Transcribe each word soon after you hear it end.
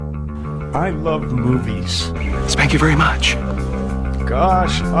I love movies. Thank you very much.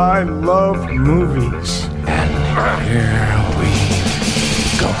 Gosh, I love movies. And here we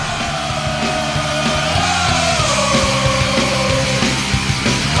go.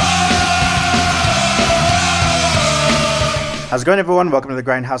 How's it going, everyone? Welcome to the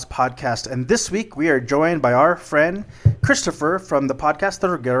Grindhouse Podcast. And this week we are joined by our friend Christopher from the podcast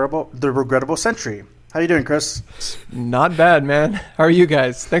The Regrettable Century. How you doing, Chris? Not bad, man. How are you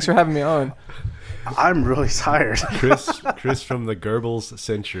guys? Thanks for having me on. I'm really tired. Chris from the Regrettable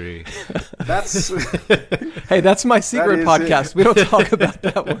Century. Hey, that's my secret podcast. We don't talk about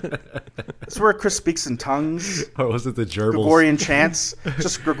that one. That's where Chris speaks in tongues. Or was it the Gerbils? Gregorian chants.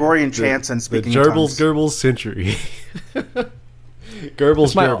 Just Gregorian chants and speaking in tongues. The Gerbils Century.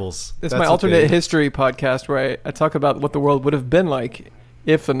 Gerbils. It's my alternate history podcast where I talk about what the world would have been like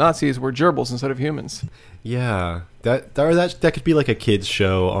if the Nazis were gerbils instead of humans. Yeah, that could be like a kids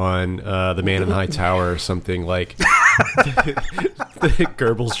show on The Man in the High Tower or something like the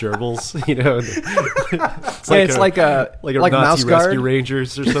Gerbils, you know. It's like a Nazi Mouse Guard. Rescue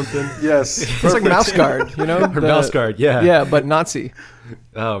Rangers or something. Yes, it's like Mouse Guard, you know. Or Mouse Guard, yeah. Yeah, but Nazi.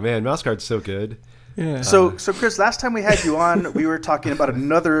 Oh man, Mouse Guard's so good. Yeah. So Chris, last time we had you on, we were talking about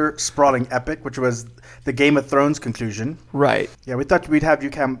another sprawling epic, which was the Game of Thrones conclusion. Right. Yeah, we thought we'd have you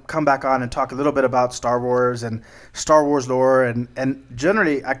come back on and talk a little bit about Star Wars and Star Wars lore. And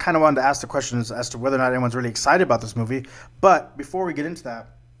generally, I kind of wanted to ask the questions as to whether or not anyone's really excited about this movie. But before we get into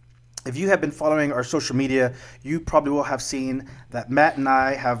that, if you have been following our social media, you probably will have seen that Matt and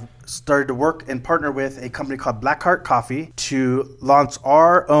I have started to work and partner with a company called Blackheart Coffee to launch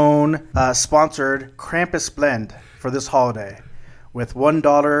our own sponsored Krampus blend for this holiday, with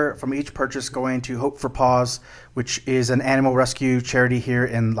 $1 from each purchase going to Hope for Paws, which is an animal rescue charity here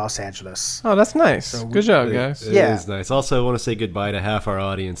in Los Angeles. Oh, that's nice. So good job, guys. It is nice. Also, I want to say goodbye to half our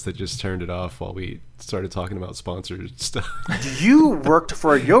audience that just turned it off while we started talking about sponsored stuff. You worked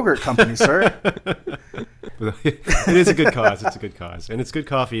for a yogurt company, sir. It is a good cause. It's a good cause. And it's good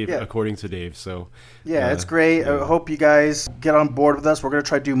coffee, according to Dave. So yeah, it's great. I hope you guys get on board with us. We're going to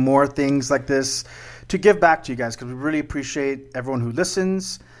try to do more things like this to give back to you guys, because we really appreciate everyone who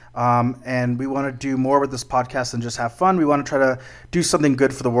listens. And we want to do more with this podcast than just have fun. We want to try to do something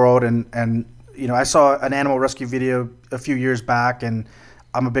good for the world. And you know, I saw an animal rescue video a few years back, and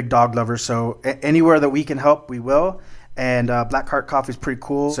I'm a big dog lover. So anywhere that we can help, we will. And Blackheart Coffee is pretty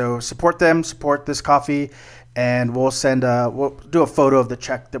cool. So support them, support this coffee, and we'll do a photo of the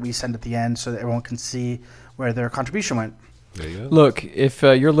check that we send at the end so that everyone can see where their contribution went. There you go. Look, if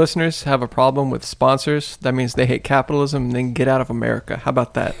your listeners have a problem with sponsors, that means they hate capitalism, and then get out of America. How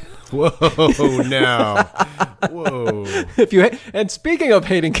about that? Whoa, now. Whoa. And speaking of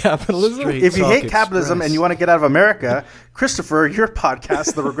hating capitalism, if you hate capitalism and you want to get out of America, Christopher, your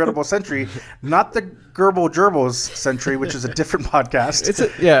podcast, The Regrettable Century, not the Gerbils Century, which is a different podcast,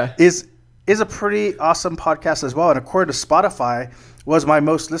 is a pretty awesome podcast as well. And according to Spotify, was one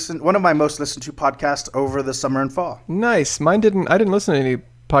of my most listened to podcasts over the summer and fall. Nice. I didn't listen to any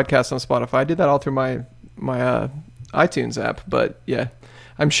podcasts on Spotify. I did that all through my iTunes app, but yeah,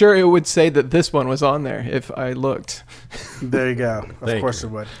 I'm sure it would say that this one was on there if I looked. There you go. Of course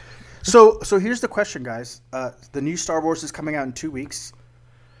it would. So here's the question, guys. The new Star Wars is coming out in 2 weeks.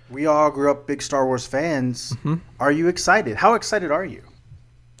 We all grew up big Star Wars fans. Mm-hmm. Are you excited? How excited are you?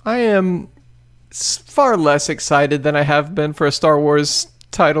 I am far less excited than I have been for a Star Wars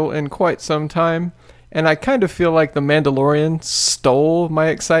title in quite some time, and I kind of feel like The Mandalorian stole my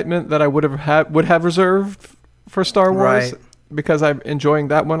excitement that I would have reserved for Star Wars, right, because I'm enjoying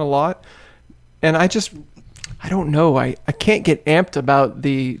that one a lot. And I don't know, I can't get amped about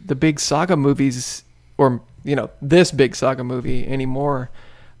the big saga movies, or this big saga movie anymore.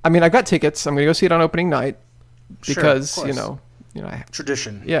 I mean, I got tickets. I'm gonna go see it on opening night because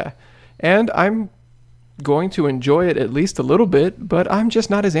tradition. Yeah. And I'm going to enjoy it at least a little bit, but I'm just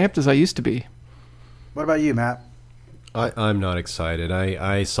not as amped as I used to be. What about you, Matt? I'm not excited.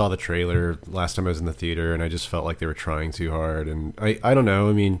 I saw the trailer last time I was in the theater, and I just felt like they were trying too hard. And I don't know.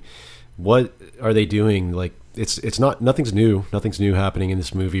 I mean, what are they doing? Like, nothing's new. Nothing's new happening in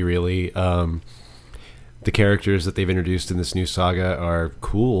this movie, really. The characters that they've introduced in this new saga are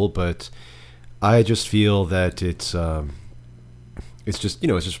cool, but I just feel that it's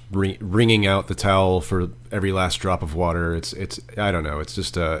just wringing out the towel for every last drop of water. It's I don't know. It's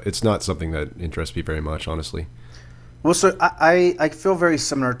just it's not something that interests me very much, honestly. Well, so I feel very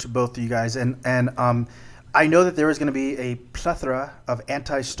similar to both of you guys, and I know that there is going to be a plethora of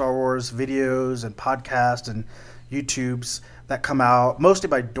anti-Star Wars videos and podcasts and YouTubes that come out, mostly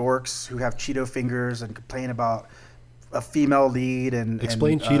by dorks who have Cheeto fingers and complain about a female lead and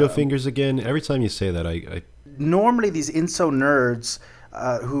Explain Cheeto fingers again. Every time you say that, I normally these incel nerds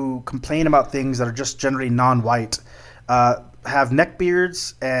who complain about things that are just generally non-white have neck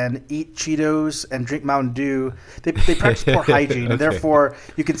beards and eat Cheetos and drink Mountain Dew. They practice poor hygiene, Okay. and therefore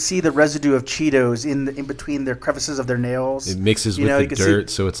you can see the residue of Cheetos in between their crevices of their nails. it mixes with the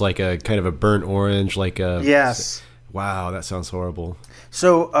dirt, so it's like a kind of a burnt orange, like a Yes. Wow, that sounds horrible.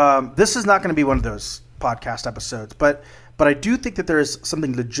 So this is not going to be one of those podcast episodes, but I do think that there is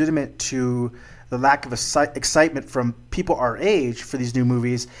something legitimate to the lack of excitement from people our age for these new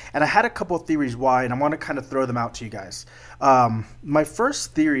movies. And I had a couple of theories why, and I want to kind of throw them out to you guys. My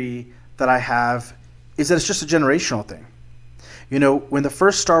first theory that I have is that it's just a generational thing. You know, when the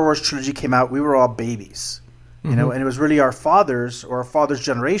first Star Wars trilogy came out, we were all babies. You know, and it was really our father's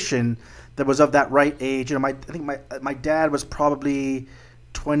generation that was of that right age. You know, I think my dad was probably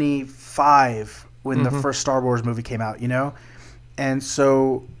 25 when the first Star Wars movie came out, you know? And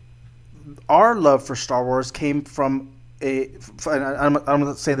so our love for Star Wars came from I'm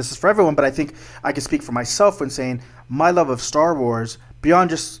not saying this is for everyone, but I think I can speak for myself when saying my love of Star Wars, beyond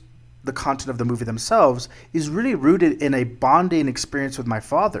just the content of the movie themselves, is really rooted in a bonding experience with my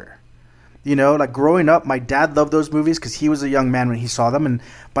father. You know, like growing up, my dad loved those movies because he was a young man when he saw them. And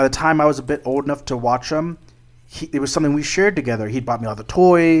by the time I was a bit old enough to watch them, it was something we shared together. He bought me all the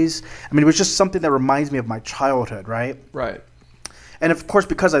toys. I mean, it was just something that reminds me of my childhood, right? Right. And of course,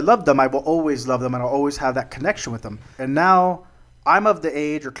 because I love them, I will always love them and I'll always have that connection with them. And now I'm of the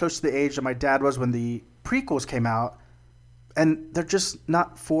age or close to the age that my dad was when the prequels came out, and they're just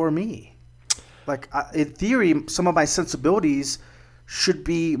not for me. Like, in theory, some of my sensibilities should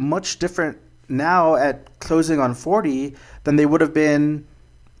be much different now at closing on 40 than they would have been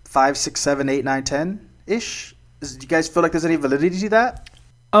 5, 6, 7, 8, 9, 10-ish. Do you guys feel like there's any validity to that?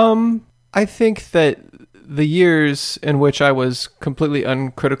 I think that the years in which I was completely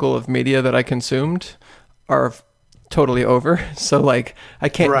uncritical of media that I consumed are totally over. So, like, I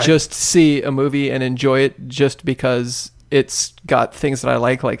can't just see a movie and enjoy it just because it's got things that I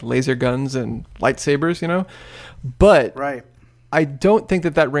like laser guns and lightsabers, you know? But I don't think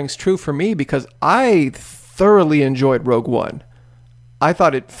that rings true for me because I thoroughly enjoyed Rogue One. I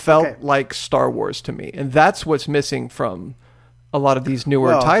thought it felt like Star Wars to me. And that's what's missing from a lot of these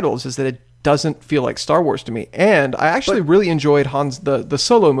newer titles, is that it doesn't feel like Star Wars to me. And I actually really enjoyed the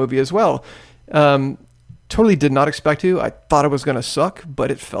Solo movie as well. Totally did not expect to. I thought it was going to suck, but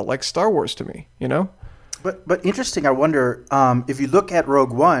it felt like Star Wars to me, you know? But interesting, I wonder, if you look at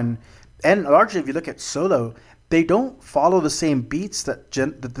Rogue One, and largely if you look at Solo, they don't follow the same beats that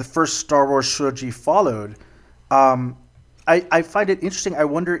the first Star Wars trilogy followed. I find it interesting. I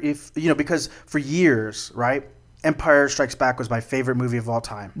wonder if, you know, because for years, right, Empire Strikes Back was my favorite movie of all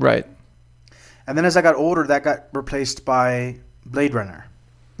time. Right. And then as I got older, that got replaced by Blade Runner,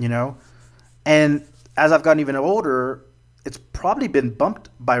 you know? And as I've gotten even older, it's probably been bumped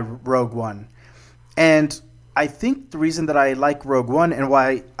by Rogue One. And I think the reason that I like Rogue One and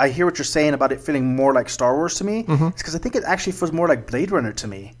why I hear what you're saying about it feeling more like Star Wars to me is because I think it actually feels more like Blade Runner to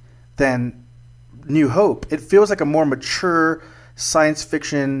me than New Hope. It feels like a more mature science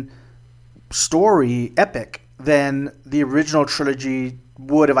fiction story epic than the original trilogy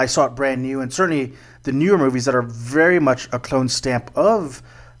would if I saw it brand new, and certainly the newer movies that are very much a clone stamp of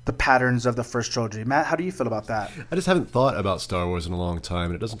the patterns of the first trilogy. Matt, how do you feel about that? I just haven't thought about Star Wars in a long time,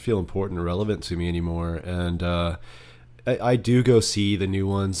 and it doesn't feel important or relevant to me anymore. And I do go see the new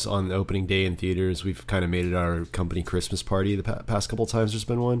ones on the opening day in theaters. We've kind of made it our company Christmas party the past couple times there's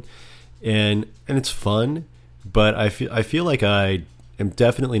been one. And it's fun, but I feel like I am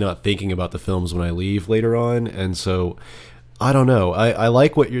definitely not thinking about the films when I leave later on, and so I don't know. I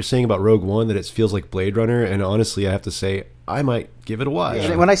like what you're saying about Rogue One, that it feels like Blade Runner, and honestly, I have to say I might give it a watch.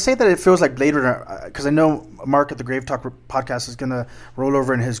 Yeah. When I say that it feels like Blade Runner, because I know Mark at the Grave Talk podcast is going to roll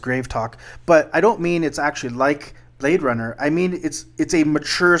over in his Grave Talk, but I don't mean it's actually like Blade Runner. I mean it's a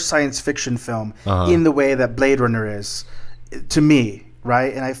mature science fiction film in the way that Blade Runner is to me,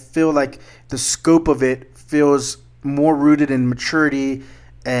 right? And I feel like the scope of it feels more rooted in maturity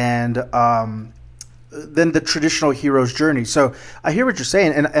and than the traditional hero's journey. So I hear what you're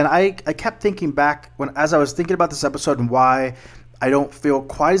saying, and I kept thinking back as I was thinking about this episode and why I don't feel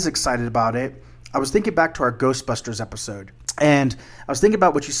quite as excited about it. I was thinking back to our Ghostbusters episode, and I was thinking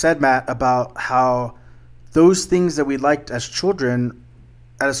about what you said, Matt, about how those things that we liked as children,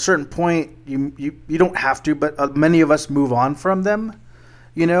 at a certain point, you don't have to, but many of us move on from them.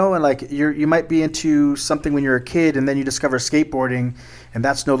 You know, and like you might be into something when you're a kid, and then you discover skateboarding, and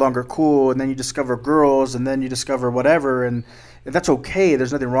that's no longer cool, and then you discover girls, and then you discover whatever, and that's okay.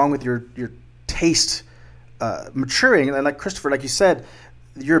 There's nothing wrong with your taste maturing, and like Christopher, like you said,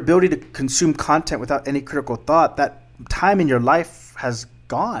 your ability to consume content without any critical thought, that time in your life has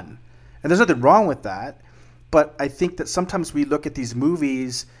gone. And there's nothing wrong with that. But I think that sometimes we look at these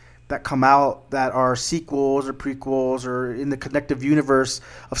movies that come out that are sequels or prequels or in the connective universe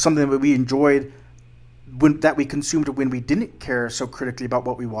of something that we enjoyed that we consumed when we didn't care so critically about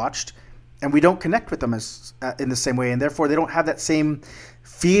what we watched, and we don't connect with them as in the same way, and therefore they don't have that same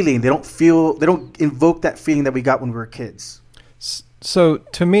feeling. They don't invoke that feeling that we got when we were kids. So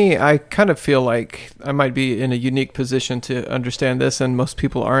to me, I kind of feel like I might be in a unique position to understand this, and most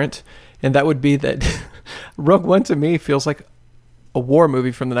people aren't. And that would be that Rogue One to me feels like a war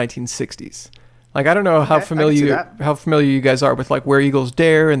movie from the 1960s. Like, I don't know how familiar you guys are with like Where Eagles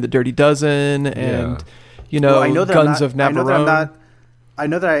Dare and The Dirty Dozen and Guns of Navarone. I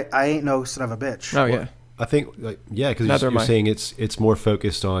know that I ain't no son of a bitch. Oh yeah. I think, because you're saying it's more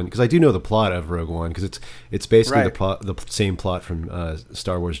focused on, because I do know the plot of Rogue One, because it's basically the same plot from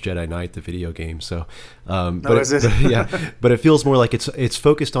Star Wars Jedi Knight, the video game. So, but it feels more like it's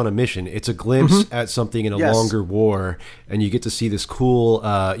focused on a mission. It's a glimpse at something in a longer war, and you get to see this cool,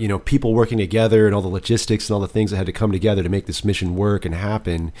 people working together and all the logistics and all the things that had to come together to make this mission work and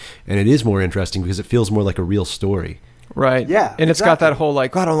happen. And it is more interesting because it feels more like a real story. Right. Yeah. And it's got that whole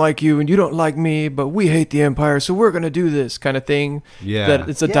like, I don't like you and you don't like me, but we hate the Empire, so we're going to do this kind of thing. Yeah. That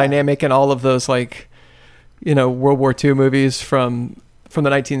it's a dynamic in all of those like, World War II movies from the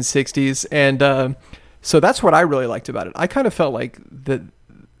 1960s. And so that's what I really liked about it. I kind of felt like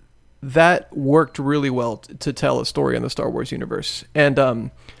that worked really well to tell a story in the Star Wars universe.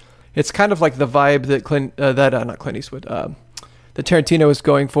 And it's kind of like the vibe that not Clint Eastwood, that Tarantino is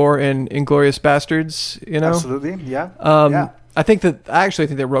going for in Inglourious Bastards, Absolutely, yeah. I actually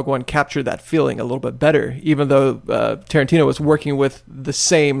think that Rogue One captured that feeling a little bit better, even though Tarantino was working with the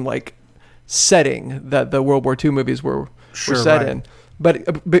same like setting that the World War II movies were set in.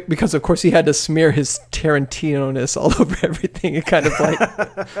 But because of course he had to smear his Tarantino-ness all over everything, it kind of like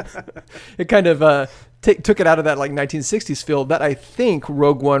took it out of that like 1960s feel that I think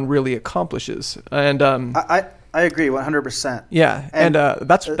Rogue One really accomplishes. And I agree 100%. Yeah, and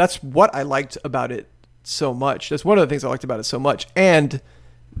that's what I liked about it so much. That's one of the things I liked about it so much. And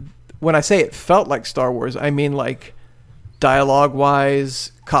when I say it felt like Star Wars, I mean like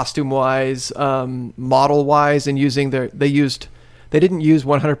dialogue-wise, costume-wise, model-wise, and they didn't use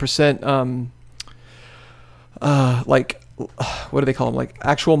 100% like what do they call them, like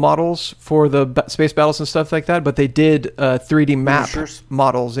actual models for the space battles and stuff like that, but they did 3D map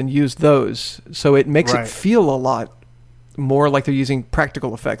models and used those, so it makes it feel a lot more like they're using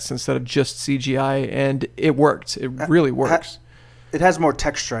practical effects instead of just CGI, and it worked. It really works. It has more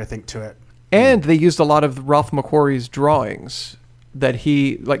texture, I think, to it. And they used a lot of Ralph McQuarrie's drawings that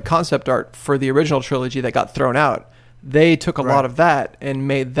he like concept art for the original trilogy that got thrown out. They took a lot of that and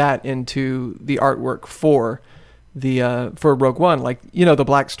made that into the artwork for for Rogue One, like the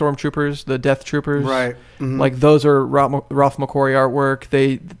Black Stormtroopers, the Death Troopers, right? Mm-hmm. Like those are Ralph McQuarrie artwork.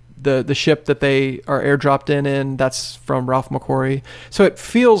 The ship that they are airdropped in, that's from Ralph McQuarrie. So it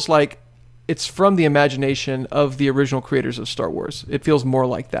feels like it's from the imagination of the original creators of Star Wars. It feels more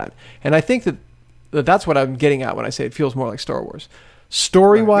like that, and I think that's what I'm getting at when I say it feels more like Star Wars.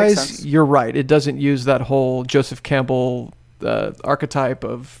 Story-wise, you're right. It doesn't use that whole Joseph Campbell archetype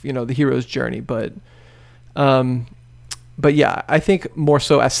of the hero's journey, but yeah, I think more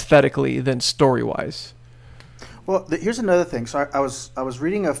so aesthetically than story-wise. Well, here's another thing. So I was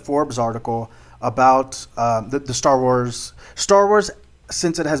reading a Forbes article about the Star Wars. Star Wars,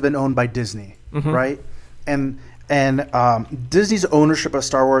 since it has been owned by Disney, right? And Disney's ownership of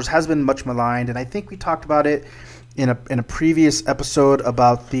Star Wars has been much maligned, and I think we talked about it in a previous episode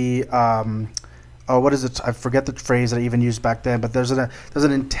about the what is it? I forget the phrase that I even used back then, but there's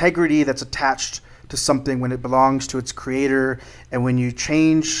an integrity that's attached to something when it belongs to its creator, and when you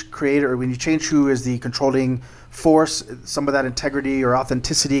change creator, or when you change who is the controlling force, some of that integrity or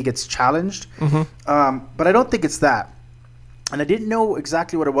authenticity gets challenged. But I don't think it's that, and I didn't know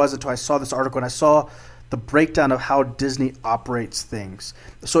exactly what it was until I saw this article and I saw the breakdown of how Disney operates things.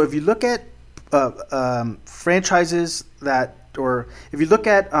 So if you look at franchises or if you look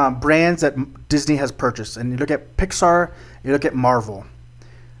at brands that Disney has purchased, and you look at Pixar, you look at Marvel,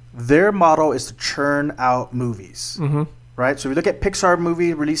 their model is to churn out movies, right? So if you look at Pixar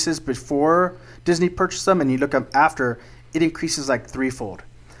movie releases before Disney purchased them, and you look up after, it increases like threefold.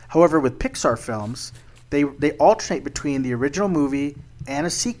 However, with Pixar films, they alternate between the original movie and a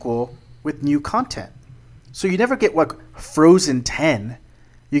sequel with new content. So you never get like Frozen 10.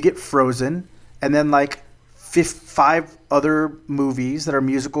 You get Frozen, and then like 5 other movies that are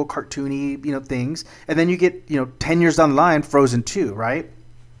musical, cartoony, things, and then you get 10 years down the line, Frozen 2, right?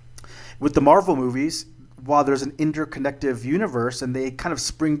 With the Marvel movies, while there's an interconnective universe and they kind of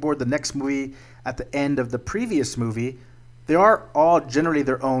springboard the next movie at the end of the previous movie, they are all generally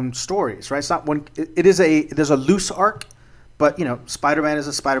their own stories, right? It's not one. There's a loose arc, but Spider-Man is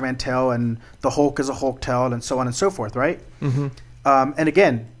a Spider-Man tale, and the Hulk is a Hulk tale, and so on and so forth, right? Mm-hmm. And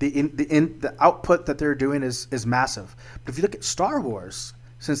again, the output that they're doing is massive. But if you look at Star Wars,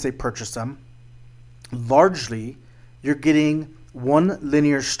 since they purchased them, largely you're getting one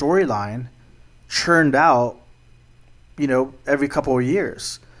linear storyline churned out, every couple of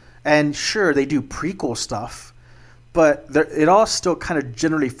years. And sure, they do prequel stuff, but it all still kind of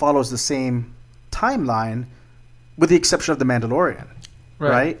generally follows the same timeline, with the exception of The Mandalorian,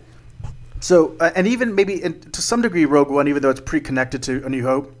 right? So, and even maybe to some degree Rogue One, even though it's pre-connected to A New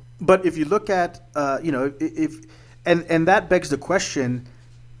Hope. But if you look at, and that begs the question,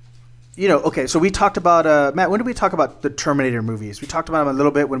 okay, so we talked about, Matt, when did we talk about the Terminator movies? We talked about them a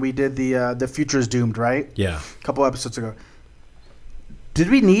little bit when we did the Future is Doomed, right? Yeah. A couple episodes ago. Did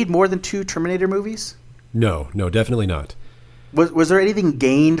we need more than 2 Terminator movies? No, definitely not. Was there anything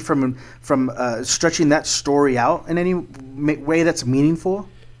gained from stretching that story out in any way that's meaningful?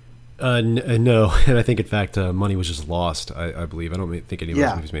 No, and I think in fact money was just lost. I believe. I don't think any of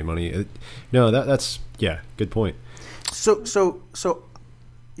those movies made money. That's good point. So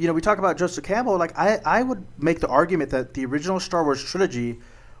we talk about Joseph Campbell. Like I would make the argument that the original Star Wars trilogy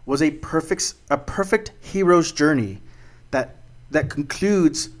was a perfect hero's journey that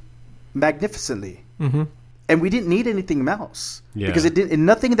concludes magnificently. Mm-hmm. And we didn't need anything else because and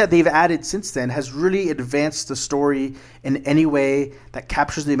nothing that they've added since then has really advanced the story in any way that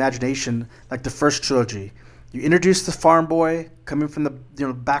captures the imagination like the first trilogy. You introduce the farm boy coming from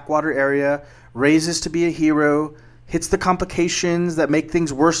the backwater area, raises to be a hero, hits the complications that make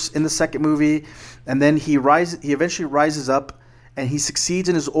things worse in the second movie, and then he eventually rises up and he succeeds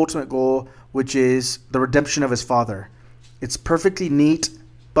in his ultimate goal, which is the redemption of his father. It's perfectly neat,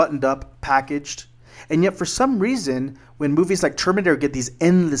 buttoned up, packaged. And yet, for some reason, when movies like Terminator get these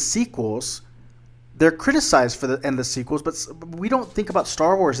endless sequels, they're criticized for the endless sequels. But we don't think about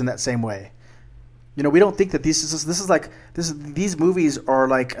Star Wars in that same way. We don't think that these movies are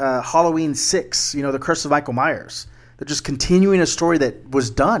like Halloween 6. The Curse of Michael Myers. They're just continuing a story that was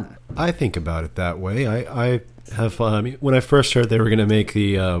done. I think about it that way. I have when I first heard they were going to make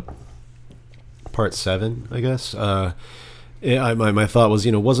the Part 7, I guess. My thought was,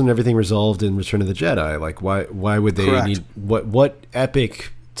 wasn't everything resolved in Return of the Jedi? Like, why would they need what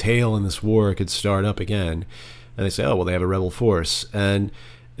epic tale in this war could start up again? And they say, oh well, they have a rebel force, and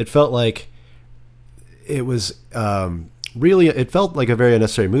it felt like it was it felt like a very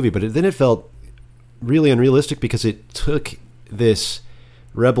unnecessary movie, but then it felt really unrealistic because it took this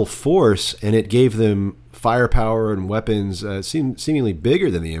rebel force and it gave them firepower and weapons seemingly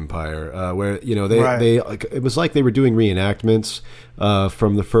bigger than the Empire, where they it was like they were doing reenactments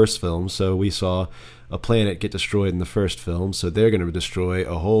from the first film. So we saw a planet get destroyed in the first film, so they're going to destroy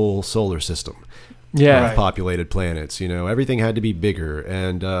a whole solar system of populated planets. Everything had to be bigger,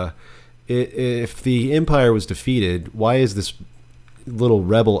 and if the Empire was defeated, why is this little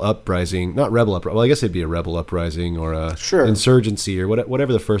rebel uprising, not rebel uprising, well I guess it'd be a rebel uprising or a insurgency or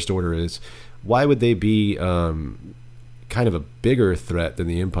whatever the First Order is, why would they be kind of a bigger threat than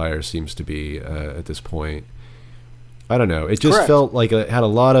the Empire seems to be at this point? I don't know. It just felt like it had a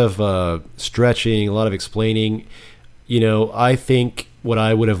lot of stretching, a lot of explaining. I think what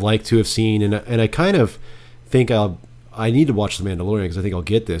I would have liked to have seen, and I kind of think I need to watch The Mandalorian because I think I'll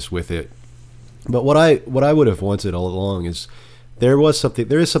get this with it. But what I would have wanted all along is there is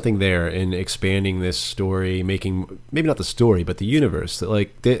something there in expanding this story, making maybe not the story, but the universe.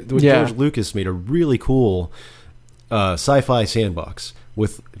 That George Lucas made a really cool sci-fi sandbox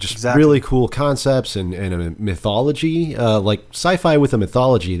with just really cool concepts and a mythology, like sci-fi with a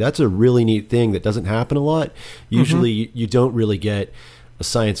mythology. That's a really neat thing that doesn't happen a lot. Usually, you don't really get a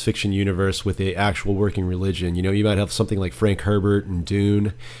science fiction universe with a actual working religion. You might have something like Frank Herbert and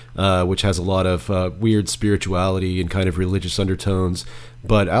Dune, which has a lot of weird spirituality and kind of religious undertones.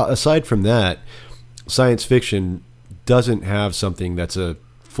 But aside from that, science fiction doesn't have something that's a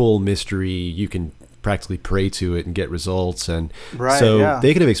full mystery. You can practically pray to it and get results. And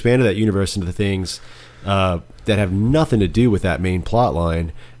they could have expanded that universe into things that have nothing to do with that main plot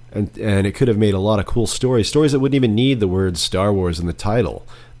line. And it could have made a lot of cool stories that wouldn't even need the word Star Wars in the title.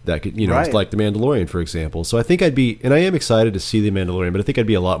 That could, like The Mandalorian, for example. So I think and I am excited to see The Mandalorian, but I think I'd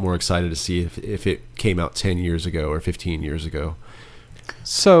be a lot more excited to see if it came out 10 years ago or 15 years ago.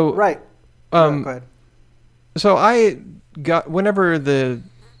 So, go ahead. So I got whenever the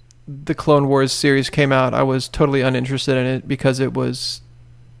Clone Wars series came out, I was totally uninterested in it because it was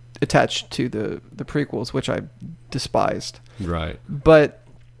attached to the prequels, which I despised. Right. But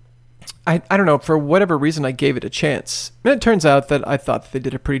I don't know, for whatever reason I gave it a chance. And it turns out that I thought that they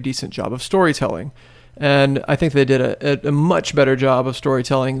did a pretty decent job of storytelling. And I think they did a much better job of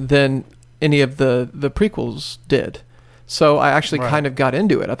storytelling than any of the prequels did. So I actually kind of got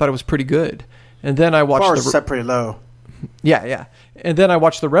into it. I thought it was pretty good. And then I watched Bars set pretty low. Yeah. And then I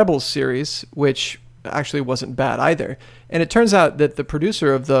watched the Rebels series, which actually wasn't bad either. And it turns out that the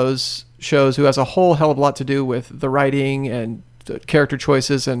producer of those shows, who has a whole hell of a lot to do with the writing and the character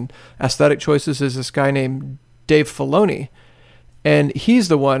choices and aesthetic choices, is this guy named Dave Filoni. And he's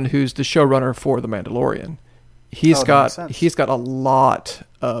the one who's the showrunner for The Mandalorian. He's got a lot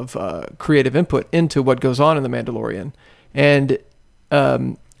of creative input into what goes on in The Mandalorian. And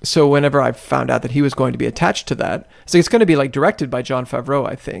so whenever I found out that he was going to be attached to that, so it's going to be like directed by Jon Favreau,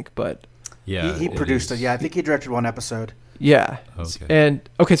 I think, but yeah, he produced it. Yeah, I think he directed one episode. Yeah. Okay. And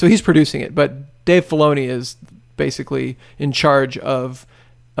so he's producing it, but Dave Filoni is basically in charge of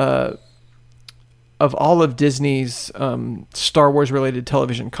all of Disney's Star Wars related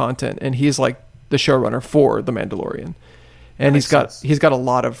television content, and he's like the showrunner for The Mandalorian. And he's got a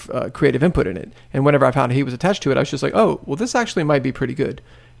lot of creative input in it. And whenever I found he was attached to it, I was just like, oh, well, this actually might be pretty good.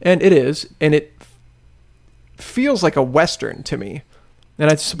 And it is, and it feels like a Western to me.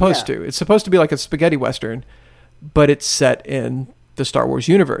 And it's supposed to. It's supposed to be like a spaghetti Western, but it's set in the Star Wars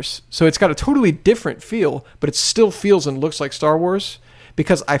universe. So it's got a totally different feel, but it still feels and looks like Star Wars,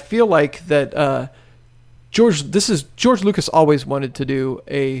 because I feel like that George Lucas always wanted to do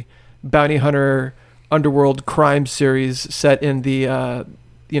a bounty hunter underworld crime series set in the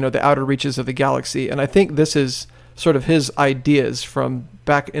the outer reaches of the galaxy, and I think this is sort of his ideas from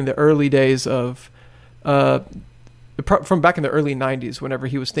back in the early days of from back in the early 90s, whenever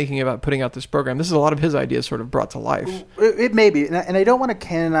he was thinking about putting out this program. This is a lot of his ideas sort of brought to life. It may be, and I don't want to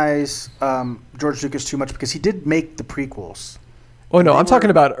canonize George Lucas too much, because he did make the prequels. Oh no, I'm talking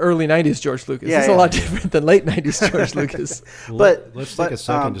about early 90s George Lucas. Yeah, it's a lot different than late 90s George Lucas. But let's take a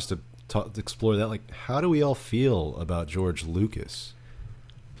second just to explore that. Like, how do we all feel about George Lucas?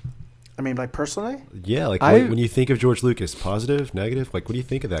 I mean, like, personally? Yeah, like when you think of George Lucas, positive, negative? Like, what do you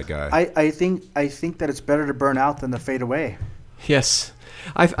think of that guy? I think that it's better to burn out than to fade away. Yes.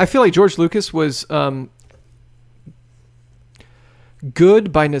 I feel like George Lucas was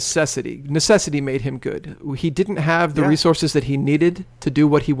good by necessity. Necessity made him good. He didn't have the resources that he needed to do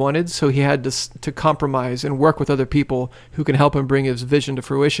what he wanted, so he had to compromise and work with other people who can help him bring his vision to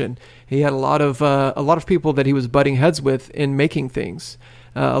fruition. He had a lot of people that he was butting heads with in making things.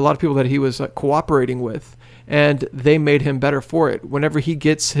 A lot of people that he was cooperating with, and they made him better for it. Whenever he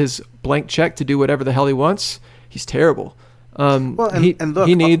gets his blank check to do whatever the hell he wants, he's terrible.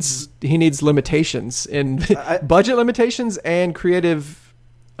 He needs limitations in budget limitations and creative.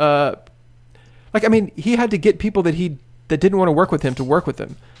 He had to get people that didn't want to work with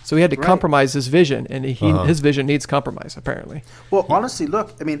him, so he had to compromise his vision, and his vision needs compromise, apparently. Well, honestly,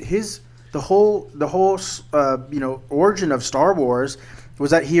 look, I mean, the whole origin of Star Wars was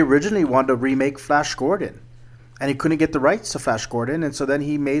that he originally wanted to remake Flash Gordon, and he couldn't get the rights to Flash Gordon, and so then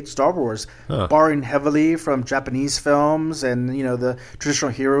he made Star Wars, borrowing heavily from Japanese films and the traditional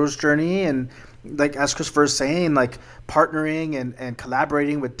hero's journey, and like as Christopher is saying, like partnering and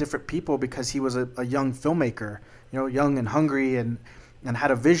collaborating with different people, because he was a young filmmaker, young and hungry, and had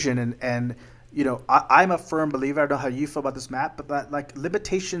a vision, and I'm a firm believer. I don't know how you feel about this, Matt, but that like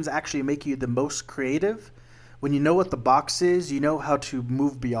limitations actually make you the most creative. When you know what the box is, you know how to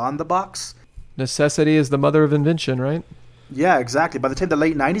move beyond the box. Necessity is the mother of invention, right? Yeah, exactly. By the time the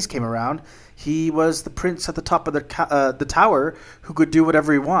late 90s came around, he was the prince at the top of the tower who could do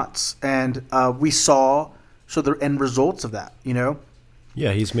whatever he wants. And we saw the end results of that,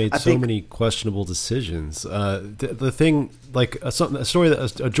 Yeah, he's made so many questionable decisions. The thing, like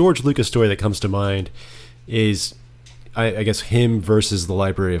a George Lucas story that comes to mind is, I guess, him versus the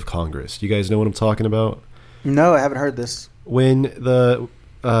Library of Congress. Do you guys know what I'm talking about? No, I haven't heard this. When they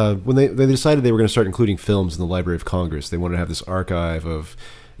decided they were going to start including films in the Library of Congress, they wanted to have this archive of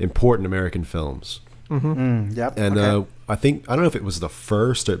important American films. Mm-hmm. Yep. And I don't know if it was the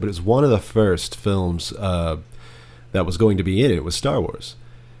first, but it was one of the first films that was going to be in it. It was Star Wars.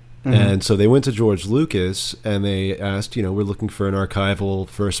 Mm-hmm. And so they went to George Lucas and they asked, we're looking for an archival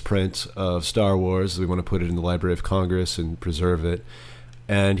first print of Star Wars. We want to put it in the Library of Congress and preserve it.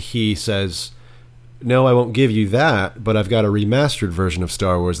 And he says, no, I won't give you that, but I've got a remastered version of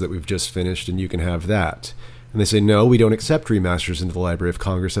Star Wars that we've just finished, and you can have that. And they say, no, we don't accept remasters into the Library of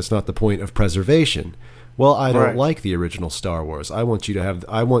Congress. That's not the point of preservation. Well, I don't Right. like the original Star Wars. I want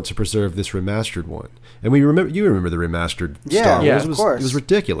to preserve this remastered one. And you remember the remastered Star Wars. Yeah, It of course. was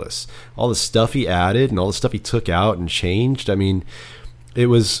ridiculous. All the stuff he added and all the stuff he took out and changed. I mean, it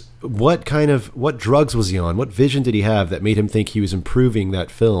was what drugs was he on? What vision did he have that made him think he was improving that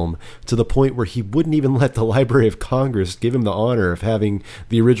film to the point where he wouldn't even let the Library of Congress give him the honor of having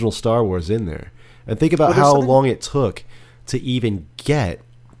the original Star Wars in there? And think about how long it took to even get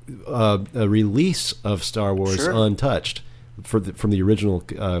a release of Star Wars untouched from the original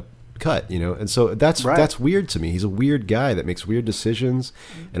cut, and so that's weird to me. He's a weird guy that makes weird decisions,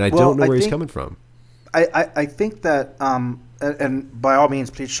 and I don't know where he's coming from. I think that and by all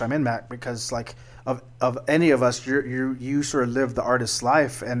means, please chime in, Mac, because like of any of us, you sort of live the artist's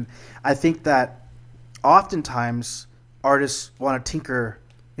life, and I think that oftentimes artists want to tinker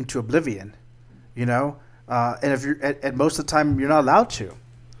into oblivion, and if and most of the time you're not allowed to,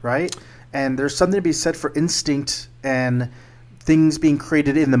 right? And there's something to be said for instinct and things being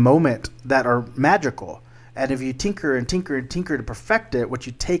created in the moment that are magical. And if you tinker and tinker and tinker to perfect it, what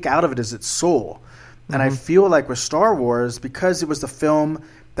you take out of it is its soul. And I feel like with Star Wars, because it was the film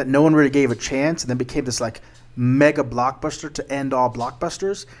that no one really gave a chance and then became this like mega blockbuster to end all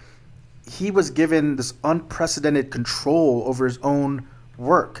blockbusters, he was given this unprecedented control over his own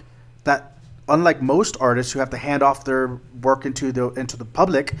work that, unlike most artists who have to hand off their work into the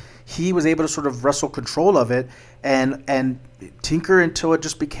public, he was able to sort of wrestle control of it and tinker until it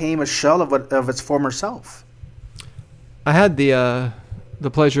just became a shell of its former self. I had the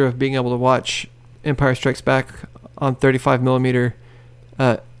pleasure of being able to watch Empire Strikes Back on 35 millimeter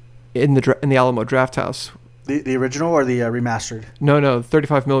in the Alamo Drafthouse. The original or the remastered? No,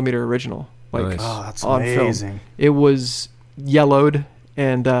 35 millimeter original. Like, nice. Oh, that's on amazing. Film. It was yellowed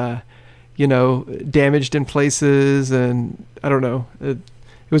and damaged in places, and I don't know. It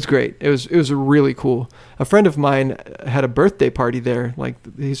was great. It was really cool. A friend of mine had a birthday party there. Like,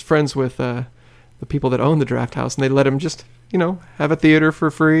 he's friends with the people that own the Draft House, and they let him just have a theater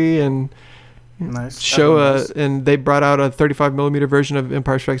for free and nice show and they brought out a 35 millimeter version of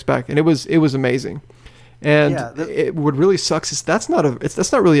Empire Strikes Back, and it was amazing. And what really sucks is that's not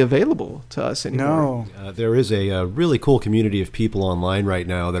really available to us anymore. No, there is a really cool community of people online right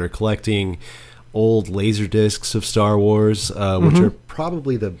now that are collecting old laser discs of Star Wars, which are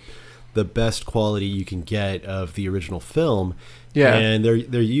probably the best quality you can get of the original film. Yeah, and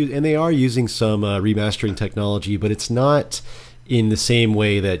they are using some remastering technology, but it's not in the same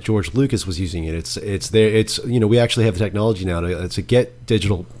way that George Lucas was using it. It's there. It's we actually have the technology now to get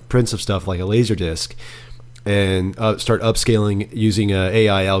digital prints of stuff like a laser disc and start upscaling using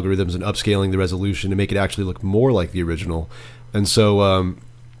AI algorithms and upscaling the resolution to make it actually look more like the original. And so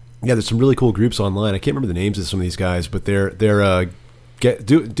there's some really cool groups online. I can't remember the names of some of these guys, but they're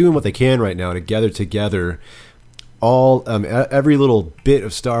doing what they can right now to gather together all every little bit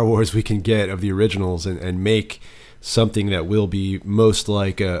of Star Wars we can get of the originals and make something that will be most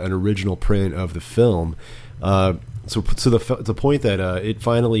like an original print of the film. So to the point that it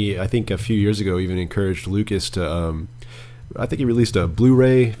finally, I think a few years ago, even encouraged Lucas to, I think he released a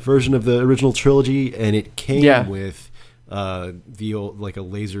Blu-ray version of the original trilogy, and it came with the old, like a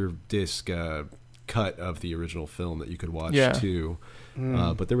laser disc cut of the original film that you could watch too.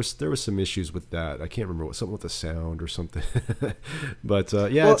 But there was some issues with that. I can't remember something with the sound or something. But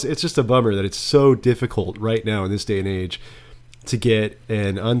it's just a bummer that it's so difficult right now in this day and age to get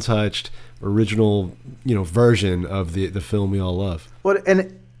an untouched original version of the film we all love. Well,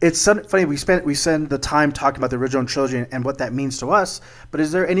 and it's funny we spend the time talking about the original trilogy and what that means to us. But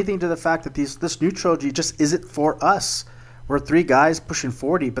is there anything to the fact that this new trilogy just isn't for us? We're three guys pushing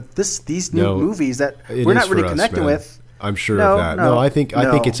 40, but these new movies that we're not really connecting with. I'm sure of that. No, I think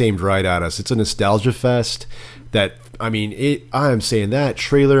it's aimed right at us. It's a nostalgia fest. I'm saying that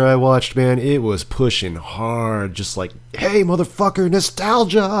trailer I watched, man, it was pushing hard, just like, hey, motherfucker,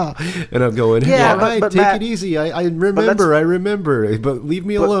 nostalgia. And I'm going, hey, all right, take Matt, it easy. I remember, but leave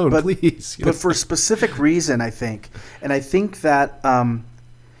me alone, please. But for a specific reason, I think. And I think that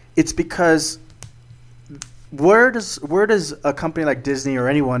it's because where does a company like Disney or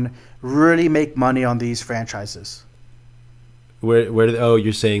anyone really make money on these franchises?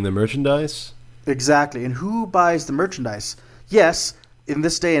 You're saying the merchandise? Exactly. And who buys the merchandise? Yes, in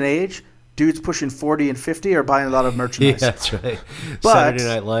this day and age, dudes pushing 40 and 50 are buying a lot of merchandise. Yeah, that's right. But Saturday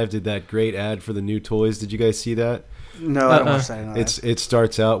Night Live did that great ad for the new toys. Did you guys see that? No, I don't watch Saturday Night Live. It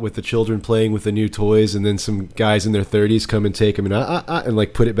starts out with the children playing with the new toys, and then some guys in their 30s come and take them and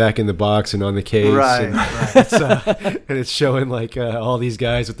like put it back in the box and on the case. Right, and, right. and it's showing like all these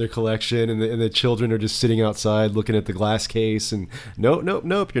guys with their collection, and the children are just sitting outside looking at the glass case, and nope,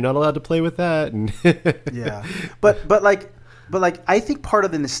 you're not allowed to play with that. And Yeah, but like I think part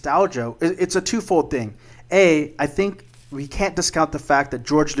of the nostalgia, it's a twofold thing. I think we can't discount the fact that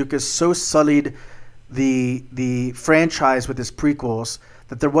George Lucas so sullied the franchise with his prequels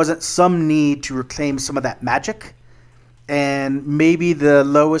that there wasn't some need to reclaim some of that magic, and maybe the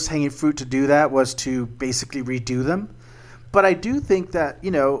lowest hanging fruit to do that was to basically redo them. But I do think that,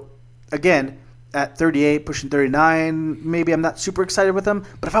 again, at 38, pushing 39, maybe I'm not super excited with them.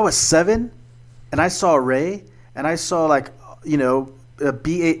 But if I was 7 and I saw Rey and I saw a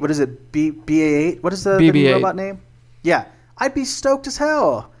B8, what is it? BA8? What is the BB-8 robot name? Yeah, I'd be stoked as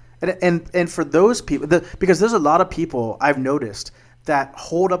hell. And for those people, because there's a lot of people I've noticed that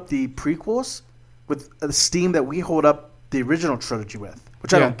hold up the prequels with the steam that we hold up the original trilogy with,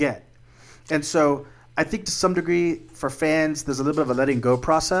 which I don't get. And so I think to some degree for fans, there's a little bit of a letting go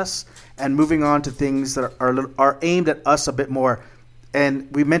process and moving on to things that are aimed at us a bit more. And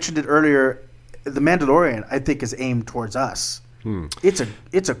we mentioned it earlier, The Mandalorian, I think, is aimed towards us.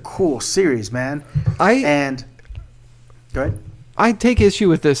 It's a cool series, man. Go ahead. I take issue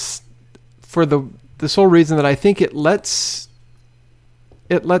with this for the sole reason that I think it lets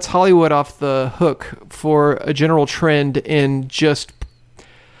Hollywood off the hook for a general trend in just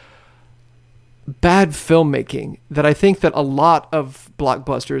bad filmmaking that I think that a lot of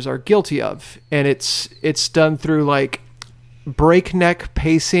blockbusters are guilty of, and it's done through like breakneck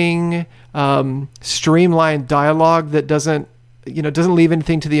pacing, streamlined dialogue that doesn't leave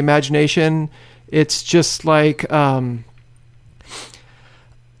anything to the imagination. It's just like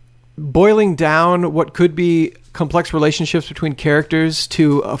boiling down what could be complex relationships between characters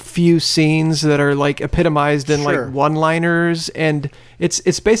to a few scenes that are like epitomized in like one-liners, and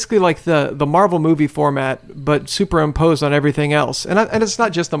it's basically like the Marvel movie format but superimposed on everything else. And it's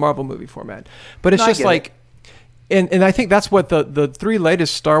not just the Marvel movie format, but it's just like it. And I think that's what the 3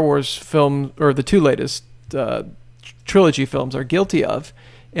 latest Star Wars films, or the 2 latest trilogy films, are guilty of.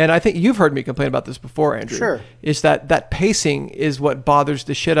 And I think you've heard me complain about this before, Andrew. Sure. Is that pacing is what bothers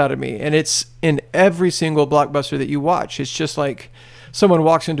the shit out of me. And it's in every single blockbuster that you watch. It's just like someone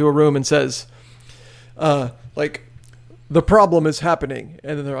walks into a room and says, like, the problem is happening.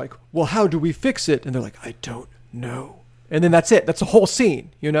 And then they're like, well, how do we fix it? And they're like, I don't know. And then that's it. That's the whole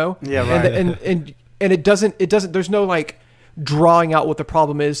scene, Yeah, right. And it doesn't, there's no like drawing out what the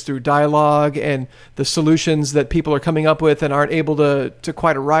problem is through dialogue and the solutions that people are coming up with and aren't able to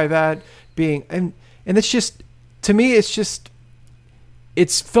quite arrive at being, and it's just, to me, it's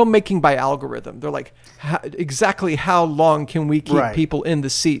filmmaking by algorithm. They're like, exactly how long can we keep people in the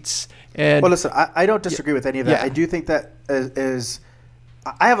seats? And well, listen, I don't disagree with any of that. Yeah. I do think that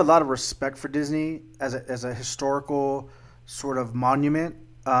I have a lot of respect for Disney as a historical sort of monument.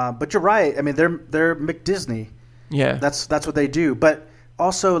 But you're right. I mean, they're McDisney. Yeah, that's what they do. But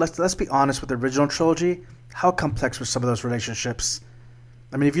also, let's be honest with the original trilogy. How complex were some of those relationships?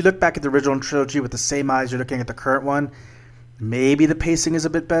 I mean, if you look back at the original trilogy with the same eyes you're looking at the current one, maybe the pacing is a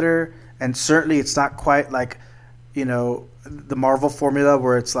bit better, and certainly it's not quite like, the Marvel formula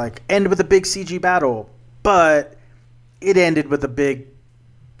where it's like end with a big CG battle, but it ended with a big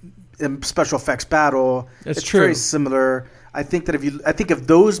special effects battle. It's true. Very similar. I think if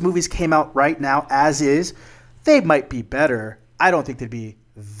those movies came out right now as is, they might be better. I don't think they'd be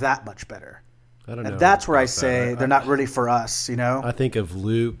that much better. I don't know. And that's where I say they're not really for us, I think of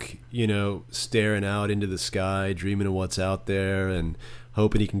Luke, staring out into the sky, dreaming of what's out there, and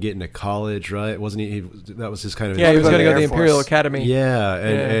hoping he can get into college, right? Wasn't he? That was his kind of... Yeah, he was going to go to the Air Force. Imperial Academy. Yeah,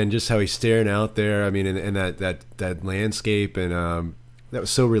 and just how he's staring out there. I mean, and that landscape, and that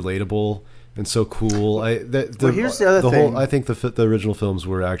was so relatable and so cool. Here's the other thing. I think the original films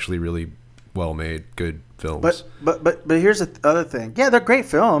were actually really well made, good films. But here's the other thing. Yeah, they're great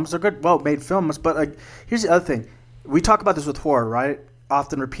films. They're good, well-made films. But here's the other thing. We talk about this with horror, right?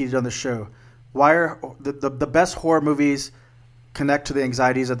 Often repeated on the show. Why are the best horror movies connect to the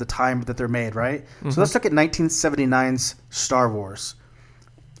anxieties of the time that they're made, right? Mm-hmm. So let's look at 1979's Star Wars.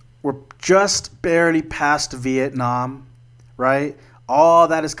 We're just barely past Vietnam, right? All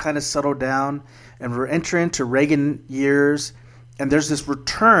that is kind of settled down, and we're entering into Reagan years, and there's this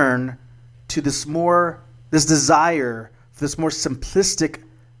return to this desire for this more simplistic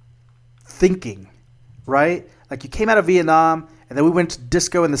thinking, right? Like you came out of Vietnam, and then we went to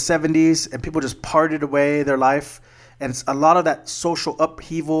disco in the 70s, and people just partied away their life. And it's a lot of that social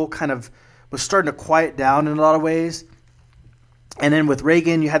upheaval kind of was starting to quiet down in a lot of ways. And then with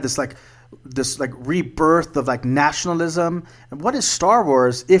Reagan, you had this rebirth of like nationalism. And what is Star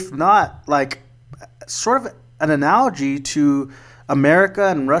Wars if not like sort of an analogy to America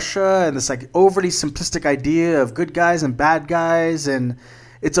and Russia and this like overly simplistic idea of good guys and bad guys? And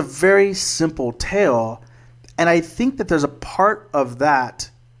it's a very simple tale. And I think that there's a part of that,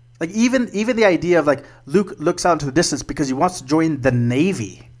 like even the idea of like Luke looks out into the distance because he wants to join the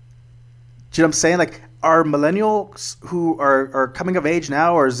Navy. Do you know what I'm saying? Like, are millennials who are coming of age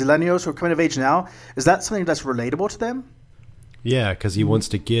now, or zillennials who are coming of age now, is that something that's relatable to them? Yeah, because he wants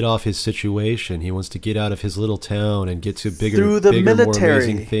to get off his situation. He wants to get out of his little town and get to bigger, military. more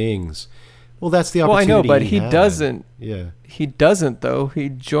amazing things. Well, that's the opportunity. Well, I know, but he had. doesn't. Yeah, he doesn't though. He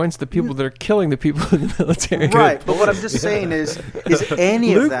joins the people that are killing the people in the military. Right, but what I'm just saying is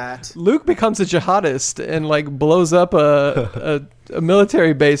any of that? Luke becomes a jihadist and like blows up a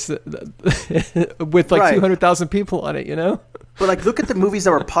military base with like 200,000 people on it. You know. But like, look at the movies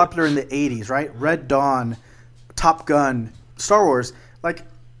that were popular in the '80s, right? Red Dawn, Top Gun, Star Wars. Like,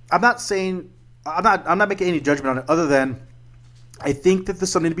 I'm not making any judgment on it, other than I think that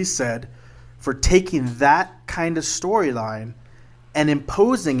there's something to be said for taking that kind of storyline and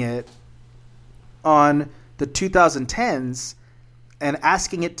imposing it on the 2010s and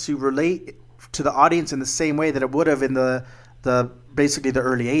asking it to relate to the audience in the same way that it would have in the basically the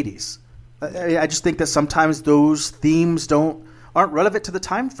early 80s. I just think that sometimes those themes aren't relevant to the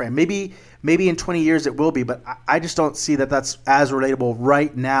time frame. Maybe in 20 years it will be, but I just don't see that that's as relatable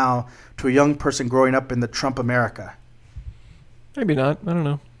right now to a young person growing up in the Trump America. Maybe not. I don't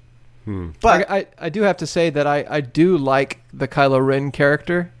know. But I do have to say that I do like the Kylo Ren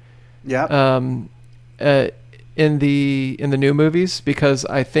character. Yeah. In the new movies, because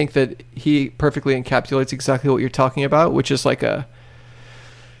I think that he perfectly encapsulates exactly what you're talking about, which is like a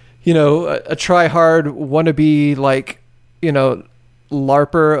try-hard wannabe, like,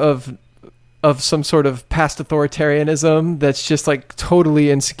 LARPer of some sort of past authoritarianism that's just like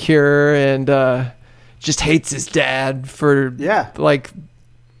totally insecure and just hates his dad for like,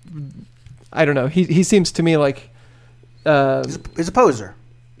 I don't know. He seems to me like he's a poser.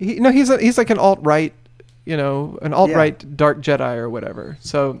 He's like an alt-right, alt-right dark Jedi or whatever.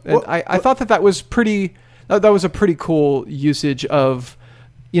 So I thought that was pretty. That was a pretty cool usage of,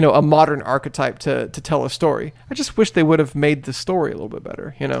 a modern archetype to tell a story. I just wish they would have made the story a little bit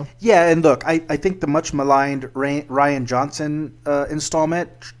better, Yeah, and look, I think the much maligned Rian Johnson installment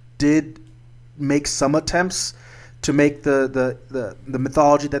did make some attempts to make the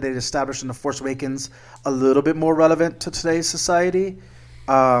mythology that they'd established in The Force Awakens a little bit more relevant to today's society.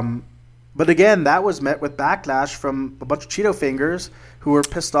 But again, that was met with backlash from a bunch of Cheeto fingers who were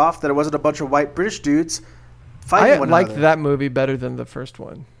pissed off that it wasn't a bunch of white British dudes fighting one another. I liked that movie better than the first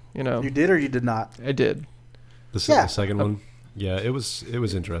one. You did or you did not? I did. The second one, it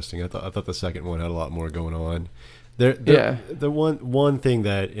was interesting. I thought the second one had a lot more going on. The one thing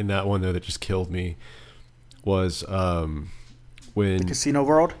that in that one though that just killed me was when the casino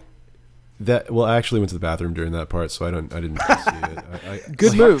world. I actually went to the bathroom during that part, so I didn't see it.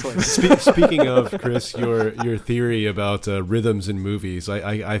 Good move. Speaking of, Chris, your theory about rhythms in movies,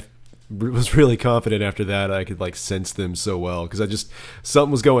 I was really confident after that I could like sense them so well, because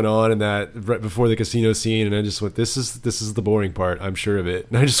something was going on in that right before the casino scene, and I just went, this is the boring part, I'm sure of it,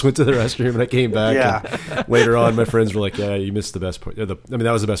 and I just went to the restroom and I came back. And later on my friends were like, yeah, you missed the best part. That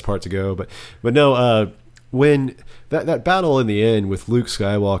was the best part to go, but no. When that battle in the end with Luke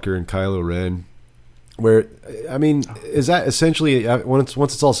Skywalker and Kylo Ren, where, is that essentially, once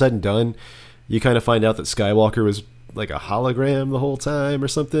it's all said and done, you kind of find out that Skywalker was like a hologram the whole time or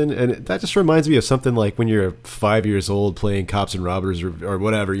something? And that just reminds me of something like when you're 5 years old playing cops and robbers or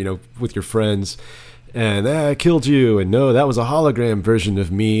whatever, with your friends, and I killed you, and no, that was a hologram version of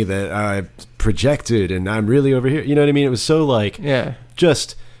me that I projected, and I'm really over here. You know what I mean? It was so like,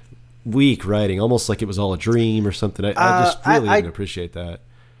 just weak writing, almost like it was all a dream or something. I just really didn't appreciate that.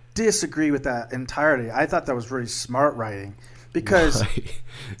 Disagree with that entirely. I thought that was really smart writing, because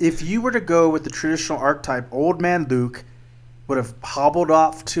if you were to go with the traditional archetype, old man Luke would have hobbled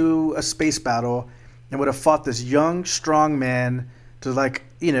off to a space battle and would have fought this young, strong man to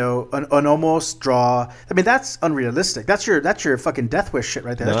an almost draw. That's unrealistic. That's your fucking Death Wish shit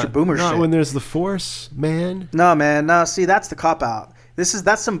right there. That's your boomer shit. Not when there's the Force, man. No, man. No, see, that's the cop out.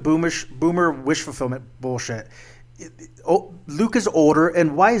 That's some boomer wish fulfillment bullshit. Luke is older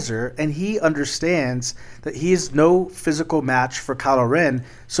and wiser, and he understands that he is no physical match for Kylo Ren,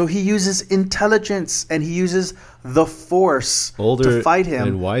 so he uses intelligence and he uses the Force to fight him.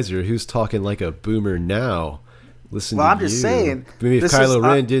 And wiser, who's talking like a boomer now? Listen Well, to I'm just you. saying, Maybe if this Kylo is-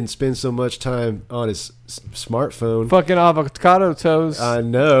 Ren didn't spend so much time on his smartphone, Fucking avocado toast. I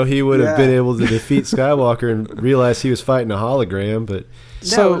know he would have Yeah. been able to defeat Skywalker and realize he was fighting a hologram. But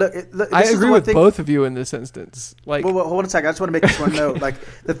So look, I this is the agree one with thing- both of you in this instance. Like, Well, hold on a second. I just want to make this one note, like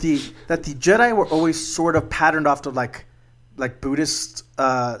that the Jedi were always sort of patterned off to like Buddhist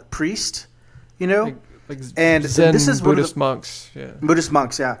priest, you know, like and Zen this is one of Buddhist the- monks. Yeah. Buddhist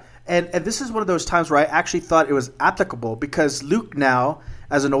monks, yeah. And this is one of those times where I actually thought it was applicable because Luke now,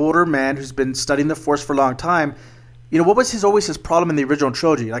 as an older man who's been studying the Force for a long time, you know, what was always his problem in the original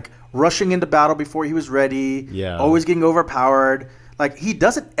trilogy? Like rushing into battle before he was ready, Yeah. always getting overpowered. Like he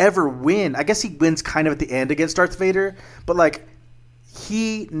doesn't ever win. I guess he wins kind of at the end against Darth Vader, but like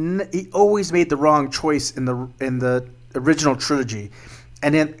he always made the wrong choice in the original trilogy,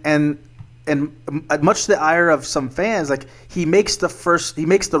 and much to the ire of some fans, like he makes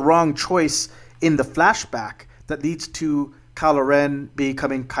the wrong choice in the flashback that leads to Kylo Ren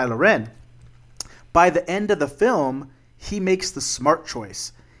becoming Kylo Ren. By the end of the film, he makes the smart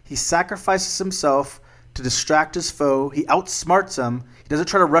choice. He sacrifices himself to distract his foe. He outsmarts him. He doesn't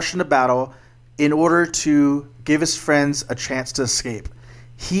try to rush into battle in order to give his friends a chance to escape.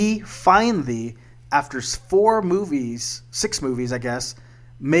 He finally, after 6 movies, I guess,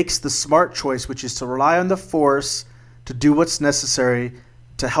 makes the smart choice, which is to rely on the Force to do what's necessary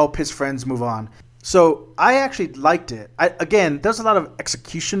to help his friends move on. So I actually liked it. Again, there's a lot of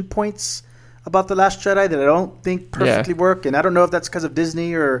execution points about The Last Jedi that I don't think perfectly work, and I don't know if that's because of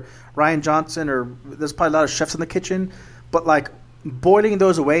Disney or Rian Johnson, or there's probably a lot of chefs in the kitchen, but like boiling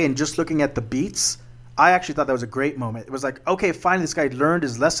those away and just looking at the beats, I actually thought that was a great moment. It was like, okay, finally this guy learned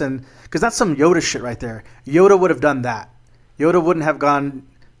his lesson, because that's some Yoda shit right there. Yoda would have done that. Yoda wouldn't have gone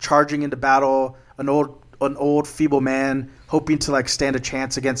charging into battle, an old feeble man hoping to like stand a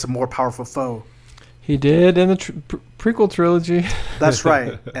chance against a more powerful foe. He did in the prequel trilogy. That's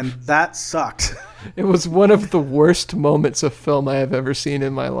right, and that sucked. It was one of the worst moments of film I have ever seen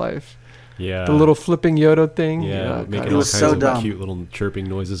in my life. yeah, The little flipping Yoda thing. yeah, God, making it all was kinds so of dumb. cute little chirping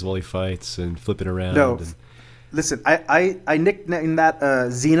noises while he fights and flipping around. No, and, listen, I nicknamed that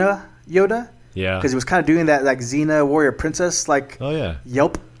Xena Yoda yeah. because he was kind of doing that like Xena warrior princess like Oh yeah.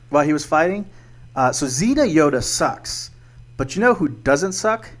 yelp while he was fighting. So Xena Yoda sucks, but you know who doesn't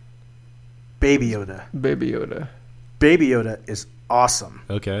suck? Baby Yoda. Baby Yoda. Baby Yoda is awesome.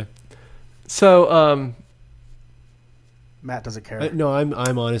 Okay. So, Matt doesn't care. No, I'm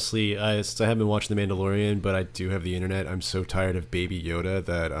honestly, since I haven't been watching The Mandalorian, but I do have the internet. I'm so tired of Baby Yoda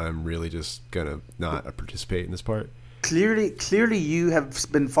that I'm really just gonna not participate in this part. Clearly, you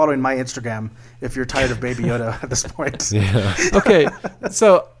have been following my Instagram. If you're tired of Baby Yoda at this point, Yeah. okay,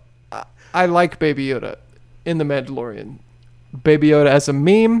 so I like Baby Yoda in The Mandalorian. Baby Yoda as a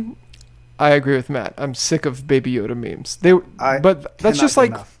meme, I agree with Matt. I'm sick of Baby Yoda memes. But that's cannot just get like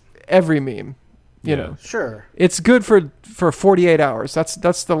enough. every meme. You Yeah. know, Sure. it's good for 48 hours. That's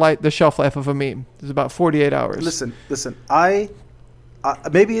the shelf life of a meme. It's about 48 hours. Listen. I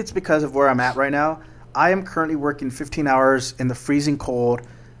maybe it's because of where I'm at right now. I am currently working 15 hours in the freezing cold,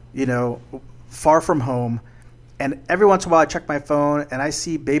 you know, far from home, and every once in a while I check my phone and I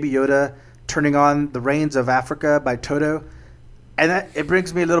see Baby Yoda turning on The Reigns of Africa by Toto, and it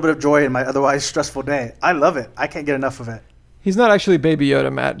brings me a little bit of joy in my otherwise stressful day. I love it. I can't get enough of it. He's not actually Baby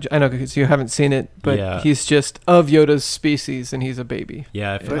Yoda, Matt. I know because you haven't seen it, but Yeah. he's just of Yoda's species, and he's a baby.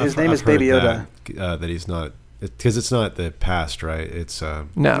 Yeah. But his name is Baby heard that he's not, because it's not the past, right? It's No.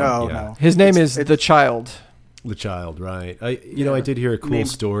 No, Yeah. no. His name It's- is the child. the child, right? I did hear a cool Named-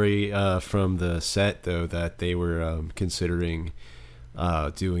 story from the set though, that they were considering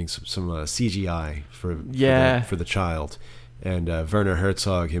doing some CGI for the child, and Werner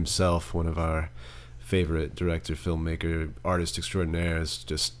Herzog himself, one of our favorite director, filmmaker, artist extraordinaires,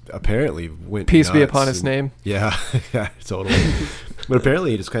 just apparently went Peace be nuts upon his name. Yeah, yeah, totally. But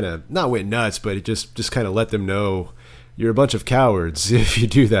apparently he just kind of, not went nuts, but it just kind of let them know, you're a bunch of cowards if you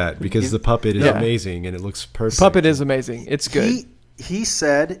do that, because the puppet is Yeah. amazing and it looks perfect. Puppet is amazing. It's good. He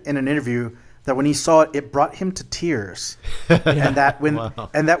said in an interview that when he saw it, it brought him to tears, and that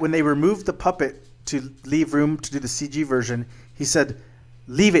when they removed the puppet to leave room to do the CG version, he said,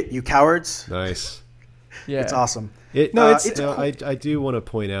 "Leave it, you cowards." Nice. Yeah. It's awesome. I do want to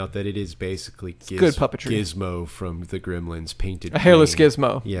point out that it is basically good puppetry. Gizmo from the Gremlins painted A hairless green.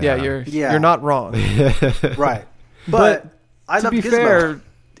 gizmo. Yeah. Yeah. you're not wrong. Right. But I to love be Gizmo. fair,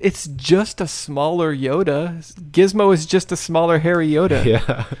 it's just a smaller Yoda. Gizmo is just a smaller hairy Yoda.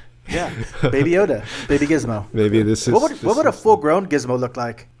 Yeah. Yeah, Baby Yoda, Baby Gizmo. Maybe this is What would a full-grown Gizmo look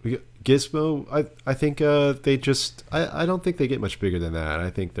like? Gizmo, I think they just I don't think they get much bigger than that. I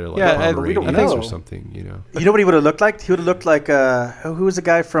think they're like we don't Pomeranians know. or something, you know. You know what he would have looked like? He would have looked like who was the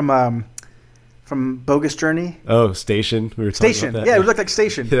guy from Bogus Journey? Oh, Station. We were talking Station. about that. Yeah, he would look like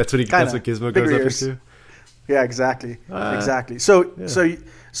Station. That's what Kinda. Gizmo Bigger goes up ears. into. Yeah, exactly. Exactly. So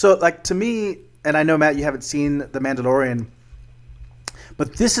like to me, and I know Matt, you haven't seen The Mandalorian,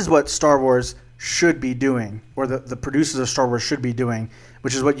 but this is what Star Wars should be doing, or the producers of Star Wars should be doing,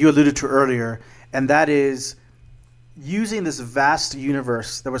 which is what you alluded to earlier, and that is using this vast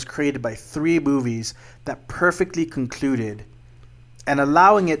universe that was created by 3 movies that perfectly concluded and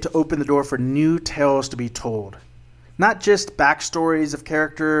allowing it to open the door for new tales to be told. Not just backstories of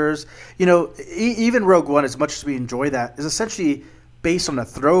characters. You know, even Rogue One, as much as we enjoy that, is essentially based on a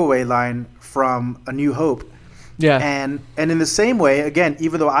throwaway line from A New Hope. Yeah. And in the same way, again,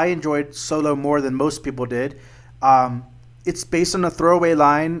 even though I enjoyed Solo more than most people did, it's based on a throwaway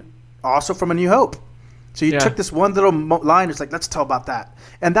line also from A New Hope. So you took this one little line, it's like, let's tell about that.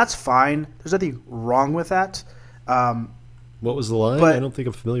 And that's fine. There's nothing wrong with that. What was the line? I don't think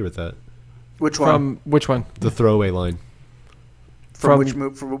I'm familiar with that. Which one? From which one? The throwaway line. From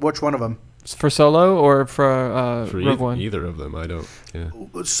which one of them? For Solo or for Rogue One? Either of them. I don't. Yeah.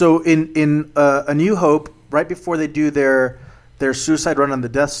 So in A New Hope, right before they do their suicide run on the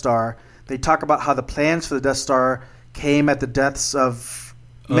Death Star, they talk about how the plans for the Death Star came at the deaths of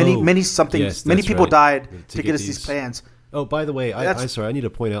many people died to get us these plans. Oh, by the way, I'm sorry. I need to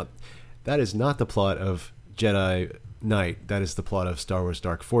point out that is not the plot of Jedi Knight. That is the plot of Star Wars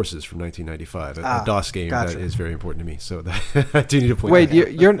Dark Forces from 1995, a DOS game that is very important to me. So that, I do need to point. Wait,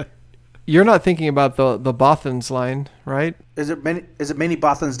 you're not thinking about the Bothans line, right? Is it many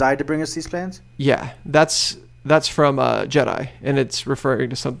Bothans died to bring us these plans? Yeah, that's from Jedi, and it's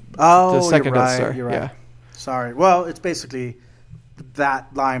referring to the second Death Star. You're right. Yeah. Sorry. Well, it's basically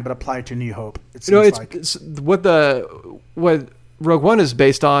that line, but applied to New Hope. It seems like. It's what Rogue One is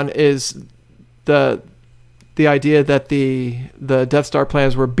based on is the idea that the Death Star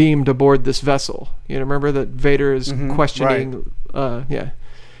plans were beamed aboard this vessel. You know, remember that Vader is questioning. Right.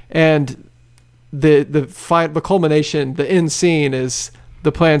 And the culmination, the end scene is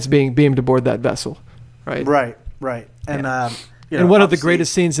the plans being beamed aboard that vessel, right? Right. And and one of the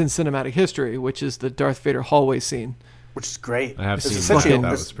greatest scenes in cinematic history, which is the Darth Vader hallway scene, which is great. I have seen that.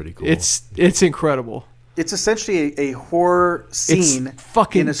 That was pretty cool. It's incredible. It's essentially a horror scene. It's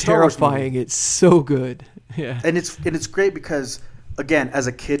fucking in a Star Wars terrifying. movie. It's so good. Yeah. And it's great because, again, as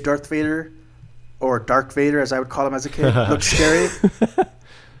a kid, Darth Vader, or Dark Vader, as I would call him as a kid, looked scary.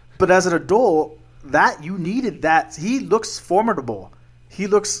 But as an adult, you needed that. He looks formidable. He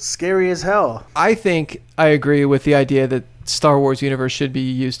looks scary as hell. I think I agree with the idea that Star Wars universe should be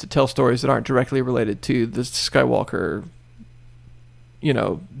used to tell stories that aren't directly related to the Skywalker,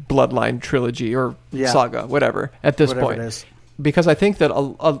 bloodline trilogy or saga, whatever, at this point. It is. Because I think that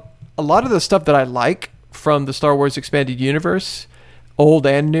a lot of the stuff that I like from the Star Wars expanded universe, old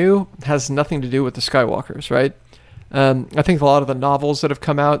and new, has nothing to do with the Skywalkers, right? I think a lot of the novels that have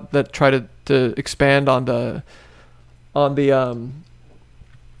come out that try to expand on the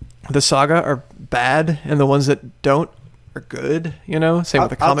saga are bad, and the ones that don't are good. Same with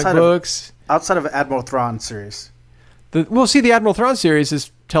the comic books. Outside of Admiral Thrawn series. The Admiral Thrawn series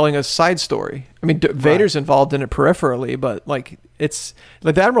is telling a side story. I mean, Vader's involved in it peripherally, but it's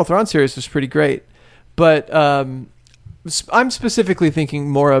the Admiral Thrawn series was pretty great. But I'm specifically thinking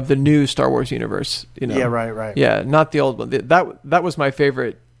more of the new Star Wars universe. Yeah, right. Yeah, not the old one. That was my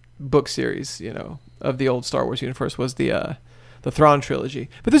favorite book series. Of the old Star Wars universe was the Thrawn trilogy.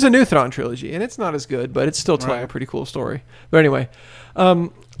 But there's a new Thrawn trilogy, and it's not as good, but it's still telling a pretty cool story. But anyway,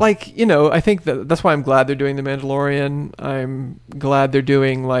 I think that's why I'm glad they're doing The Mandalorian. I'm glad they're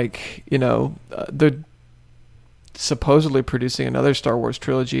doing they're supposedly producing another Star Wars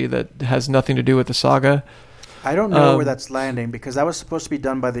trilogy that has nothing to do with the saga. I don't know where that's landing, because that was supposed to be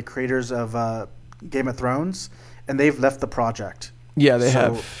done by the creators of Game of Thrones, and they've left the project. Yeah, they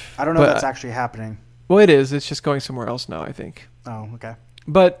have. I don't know if that's actually happening. Well, it is. It's just going somewhere else now, I think. Oh, okay.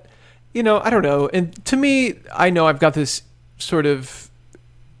 But, I don't know. And to me, I know I've got this sort of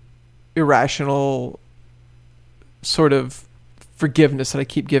irrational sort of forgiveness that I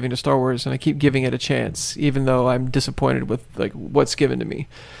keep giving to Star Wars, and I keep giving it a chance, even though I'm disappointed with what's given to me.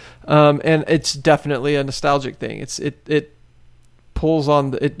 And it's definitely a nostalgic thing. It pulls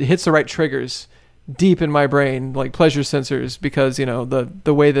on it hits the right triggers deep in my brain, like pleasure sensors, because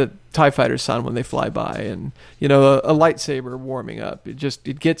the way that TIE fighters sound when they fly by, and a lightsaber warming up,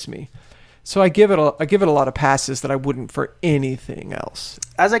 it gets me. So I give it a lot of passes that I wouldn't for anything else.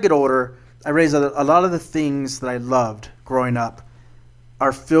 As I get older, I realize that a lot of the things that I loved growing up,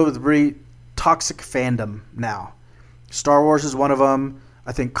 are filled with really toxic fandom now. Star Wars is one of them.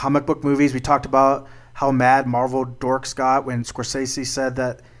 I think comic book movies, we talked about how mad Marvel dorks got when Scorsese said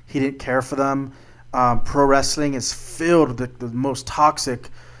that he didn't care for them. Pro wrestling is filled with the most toxic,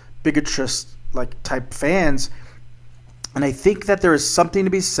 bigotrous type fans. And I think that there is something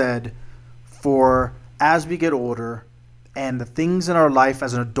to be said for as we get older and the things in our life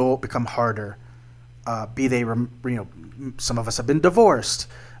as an adult become harder. Be they, some of us have been divorced,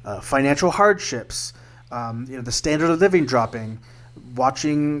 financial hardships, the standard of living dropping,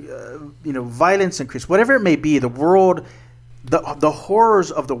 watching, violence increase, whatever it may be. The world, the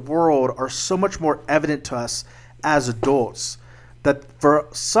horrors of the world are so much more evident to us as adults that for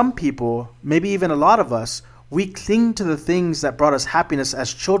some people, maybe even a lot of us, we cling to the things that brought us happiness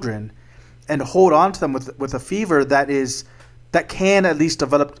as children and hold on to them with a fever that can at least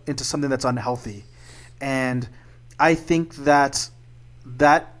develop into something that's unhealthy. And I think that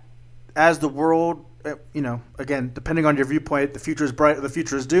as the world, again, depending on your viewpoint, the future is bright or the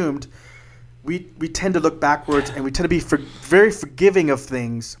future is doomed, we tend to look backwards and we tend to be very forgiving of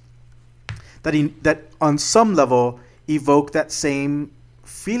things that on some level evoke that same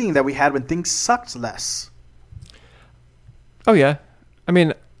feeling that we had when things sucked less. Oh, yeah. I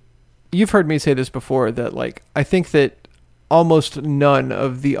mean, you've heard me say this before, that I think that almost none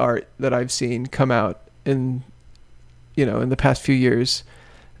of the art that I've seen come out in the past few years,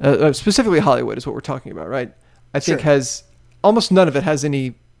 specifically Hollywood is what we're talking about, right? I think has almost none of it has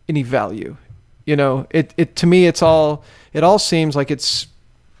any value. It to me, it all seems like it's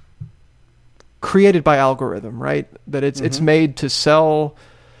created by algorithm, right? That it's made to sell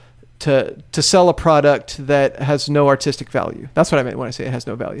a product that has no artistic value. That's what I meant when I say it has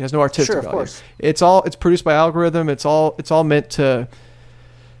no value. It has no artistic value. Of course. It's produced by algorithm. It's all meant to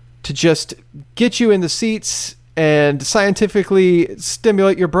just get you in the seats and scientifically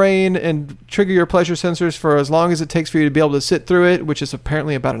stimulate your brain and trigger your pleasure sensors for as long as it takes for you to be able to sit through it, which is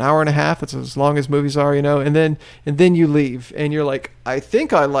apparently about an hour and a half. That's as long as movies are, and then you leave and you're like, I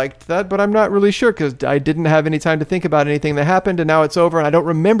think I liked that, but I'm not really sure because I didn't have any time to think about anything that happened, and now it's over and I don't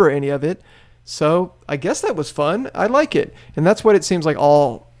remember any of it. So I guess that was fun. I like it. And that's what it seems like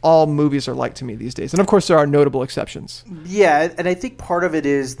all movies are like to me these days. And of course there are notable exceptions. Yeah, and I think part of it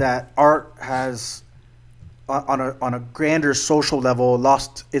is that art has on a grander social level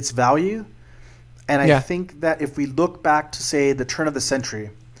lost its value. And I think that if we look back to, say, the turn of the century,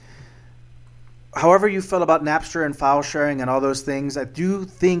 however you felt about Napster and file sharing and all those things, I do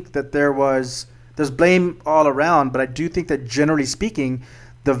think that there's blame all around, but I do think that generally speaking,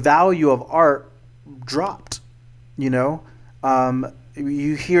 the value of art dropped. You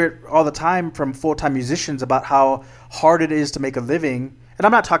hear it all the time from full-time musicians about how hard it is to make a living. And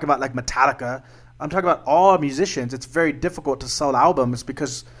I'm not talking about Metallica. I'm talking about all musicians. It's very difficult to sell albums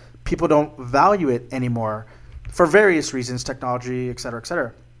because people don't value it anymore for various reasons, technology, et cetera, et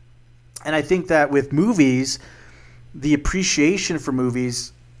cetera. And I think that with movies, the appreciation for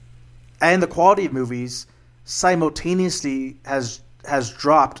movies and the quality of movies simultaneously has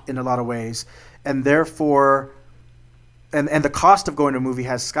dropped in a lot of ways. And therefore, and the cost of going to a movie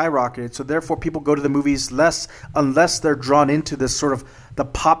has skyrocketed. So therefore, people go to the movies less unless they're drawn into this sort of the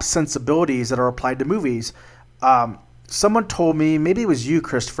pop sensibilities that are applied to movies. Someone told me, maybe it was you,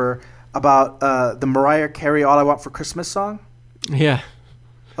 Christopher, about the Mariah Carey "All I Want for Christmas" song. Yeah.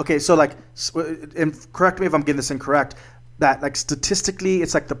 Okay, so and correct me if I'm getting this incorrect, that statistically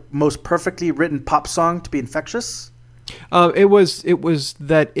it's the most perfectly written pop song to be infectious. It was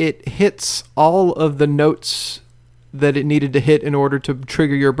that it hits all of the notes that it needed to hit in order to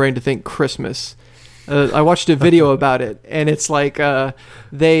trigger your brain to think Christmas. I watched a video about it, and it's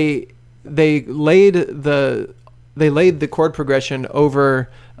they laid the chord progression over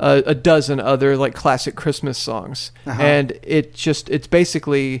a dozen other classic Christmas songs, and it's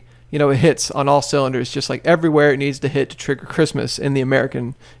basically it hits on all cylinders, just everywhere it needs to hit to trigger Christmas in the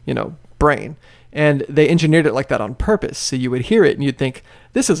American brain. And they engineered it like that on purpose, so you would hear it and you'd think,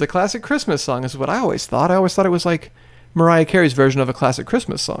 this is a classic Christmas song. This is what I always thought. I always thought it was Mariah Carey's version of a classic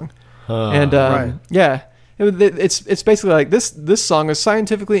Christmas song. And right. Yeah, it's basically this song is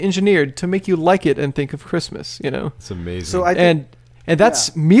scientifically engineered to make you like it and think of Christmas. It's amazing. So I think, and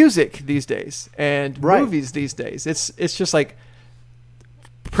that's music these days and right. movies these days. It's just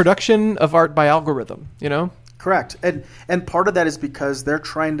production of art by algorithm. Correct. And part of that is because they're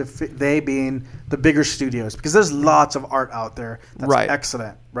trying to fit, they being the bigger studios, because there's lots of art out there that's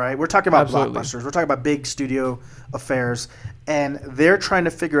excellent, right? We're talking about blockbusters. We're talking about big studio affairs, and they're trying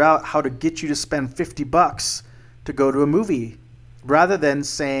to figure out how to get you to spend $50 to go to a movie, rather than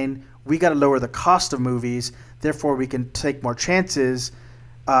saying we got to lower the cost of movies, therefore we can take more chances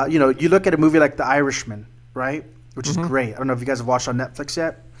You look at a movie like The Irishman, right? Which is great. I don't know if you guys have watched on Netflix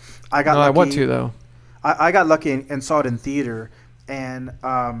yet. I want to though. I got lucky and saw it in theater, and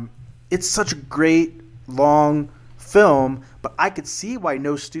it's such a great long film. But I could see why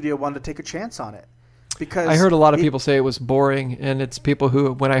no studio wanted to take a chance on it, because I heard a lot of people say it was boring, and it's people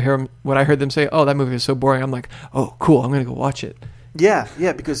who when I heard them say, "Oh, that movie is so boring," I'm like, "Oh, cool, I'm gonna go watch it." Yeah,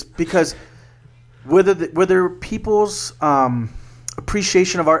 because whether people's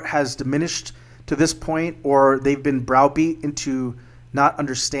appreciation of art has diminished to this point, or they've been browbeat into not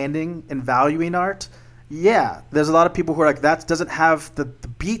understanding and valuing art. Yeah, there's a lot of people who are like, that doesn't have the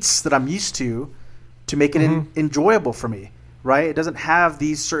beats that I'm used to make it enjoyable for me, right? It doesn't have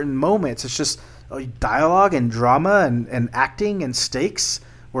these certain moments. It's just dialogue and drama and acting and stakes.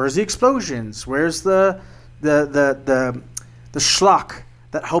 Where's the explosions? Where's the schlock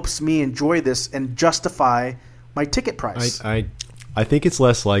that helps me enjoy this and justify my ticket price? I think it's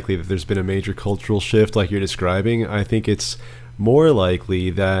less likely that there's been a major cultural shift like you're describing. I think it's more likely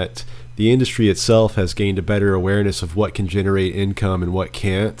that the industry itself has gained a better awareness of what can generate income and what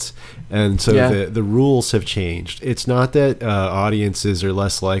can't. And so the rules have changed. It's not that audiences are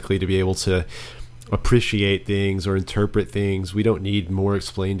less likely to be able to appreciate things or interpret things. We don't need more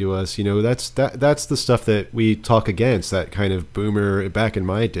explained to us. That's the stuff that we talk against, that kind of boomer back in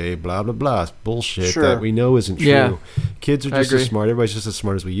my day, blah, blah, blah, bullshit that we know isn't true. Yeah. Kids are just as smart. Everybody's just as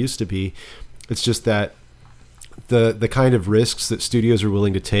smart as we used to be. It's just that the kind of risks that studios are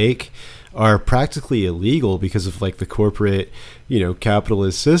willing to take are practically illegal because of like the corporate,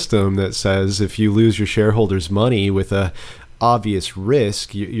 capitalist system that says if you lose your shareholders' money with a obvious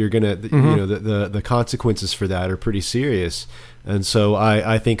risk, you're gonna the consequences for that are pretty serious. And so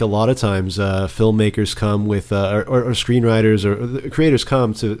I think a lot of times filmmakers come with or screenwriters or creators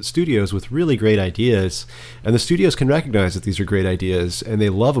come to studios with really great ideas, and the studios can recognize that these are great ideas and they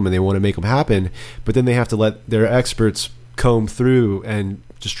love them and they want to make them happen, but then they have to let their experts comb through and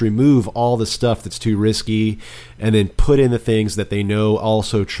just remove all the stuff that's too risky, and then put in the things that they know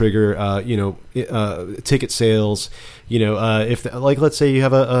also trigger, ticket sales. If let's say you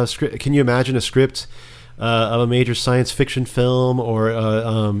have a script, can you imagine a script of a major science fiction film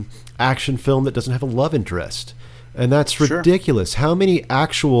or action film that doesn't have a love interest? And that's ridiculous. How many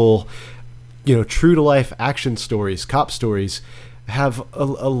actual, true to life action stories, cop stories, have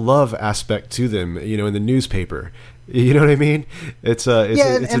a love aspect to them? In the newspaper. You know what I mean? It's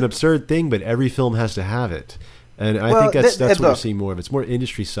an absurd thing, but every film has to have it. And I think that's what we're seeing more of. It's more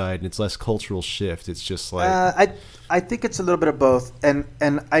industry side and it's less cultural shift. It's just like I think it's a little bit of both. And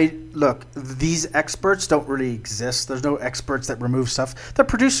I look, these experts don't really exist. There's no experts that remove stuff. They're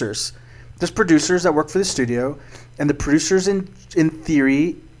producers. There's producers that work for the studio, and the producers in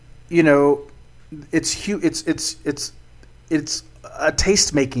theory, it's a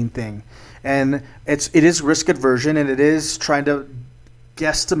taste making thing. And it is risk aversion, and it is trying to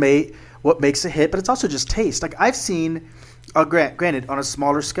guesstimate what makes a hit, but it's also just taste. Like I've seen, granted on a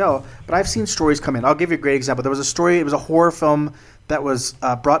smaller scale, but I've seen stories come in. I'll give you a great example. There was a story. It was a horror film that was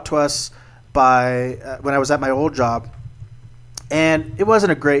brought to us by when I was at my old job, and it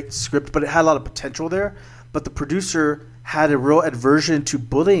wasn't a great script, but it had a lot of potential there. But the producer had a real aversion to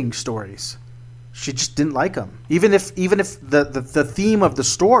bullying stories. She just didn't like them, even if the theme of the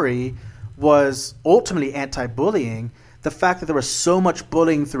story was ultimately anti-bullying. The fact that there was so much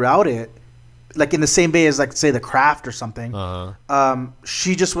bullying throughout it, like in the same way as like say The Craft or something,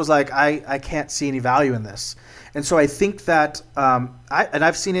 she just was like, I can't see any value in this. And so I think that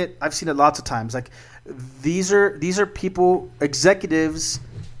I've seen it lots of times. Like these are people, executives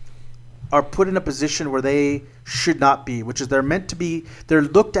are put in a position where they should not be, which is they're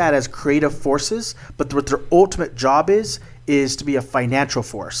looked at as creative forces, but what their ultimate job is to be a financial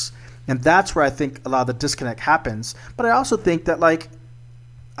force. And that's where I think a lot of the disconnect happens. But I also think that, like,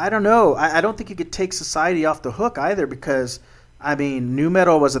 I don't know. I don't think you could take society off the hook either, because, I mean, nu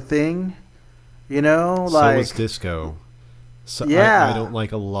metal was a thing, So was disco. So I don't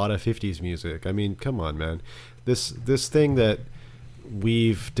like a lot of 50s music. I mean, come on, man. This thing that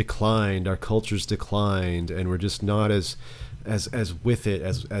we've declined, our culture's declined, and we're just not as with it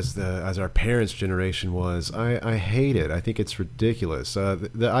as our parents' generation was. I hate it. I think it's ridiculous.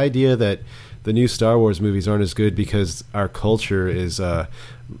 The idea that the new Star Wars movies aren't as good because our culture is has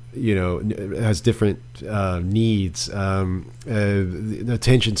different needs. The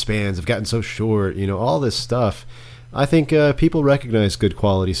attention spans have gotten so short. All this stuff. I think people recognize good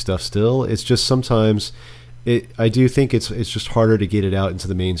quality stuff still. It's just sometimes I do think it's just harder to get it out into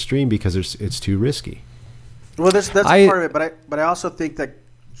the mainstream because it's too risky. Well, that's part of it, but I also think that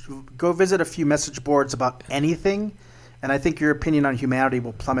go visit a few message boards about anything, and I think your opinion on humanity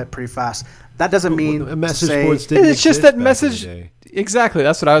will plummet pretty fast. That doesn't mean a message to say, boards didn't it's just exist that back in message. the day. Exactly.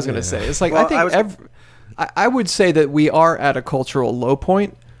 That's what I was going to say. It's like, Well, I think I would say that we are at a cultural low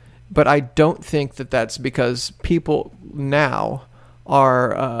point, but I don't think that that's because people now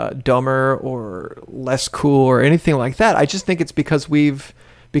are dumber or less cool or anything like that. I just think it's because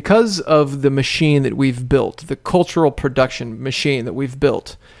because of the machine that we've built, the cultural production machine that we've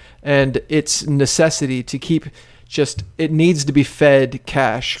built, and its necessity to keep it needs to be fed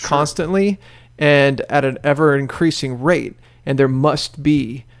cash constantly and at an ever increasing rate. And there must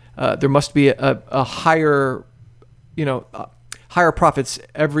be a higher, higher profits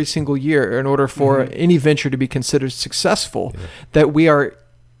every single year in order for any venture to be considered successful, that we are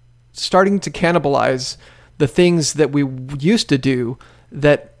starting to cannibalize the things that we used to do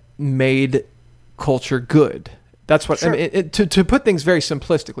that made culture good. That's what I mean. To put things very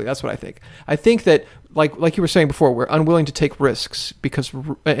simplistically, that's what I think. I think that, like you were saying before, we're unwilling to take risks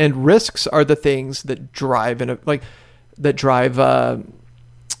and risks are the things that drive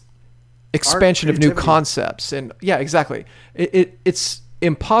expansion of new concepts. And yeah, exactly. It's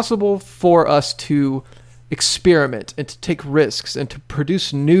impossible for us to experiment and to take risks and to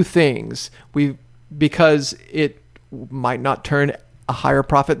produce new things because it might not turn a higher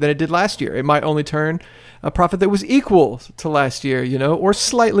profit than it did last year. It might only turn a profit that was equal to last year, or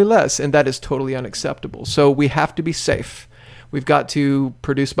slightly less, and that is totally unacceptable. So we have to be safe. We've got to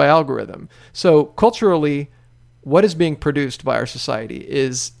produce by algorithm. So culturally, what is being produced by our society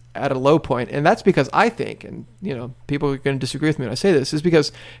is at a low point, and that's because I think, and people are going to disagree with me when I say this, is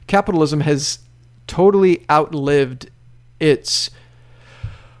because capitalism has totally outlived its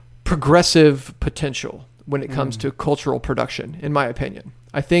progressive potential when it comes to cultural production, in my opinion.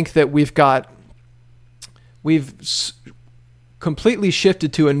 I think that we've completely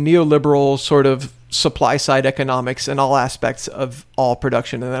shifted to a neoliberal sort of supply side economics in all aspects of all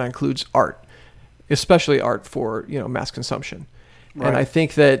production, and that includes art, especially art for mass consumption. Right. And I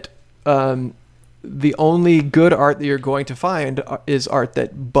think that the only good art that you're going to find is art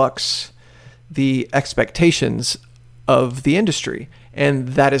that bucks the expectations of the industry, and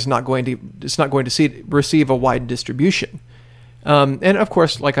that is not going to receive a wide distribution. And of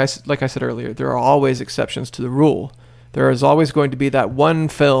course, like I said earlier, there are always exceptions to the rule. There is always going to be that one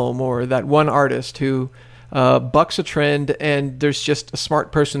film or that one artist who bucks a trend, and there's just a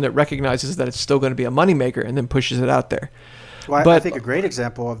smart person that recognizes that it's still going to be a moneymaker and then pushes it out there. Well, I think a great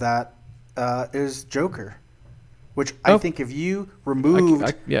example of that is Joker, which I think if you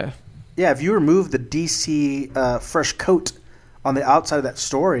removed, if you removed the DC fresh coat on the outside of that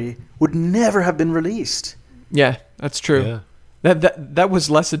story, would never have been released. Yeah, that's true. Yeah. That was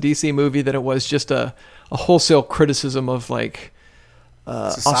less a DC movie than it was just a wholesale criticism of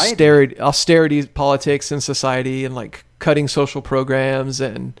austerity politics in society, and cutting social programs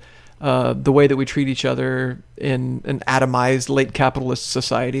and the way that we treat each other in an atomized late capitalist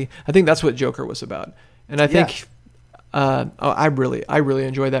society. I think that's what Joker was about. And I think I really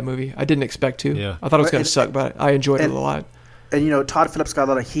enjoyed that movie. I didn't expect to. Yeah. I thought it was going to suck, but I enjoyed it a lot. And Todd Phillips got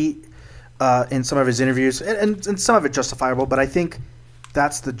a lot of heat in some of his interviews, and some of it justifiable, but I think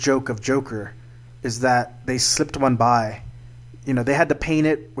that's the joke of Joker, is that they slipped one by. They had to paint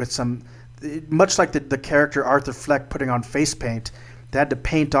it with some, much like the character Arthur Fleck putting on face paint, they had to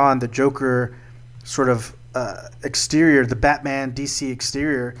paint on the Joker sort of exterior, the Batman DC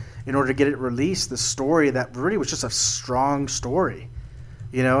exterior, in order to get it released, the story that really was just a strong story.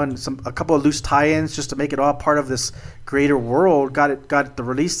 And a couple of loose tie-ins just to make it all part of this greater world got the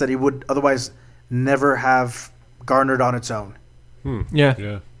release that he would otherwise never have garnered on its own.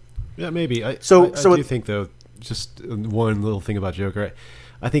 Yeah, maybe. I do think, though, just one little thing about Joker.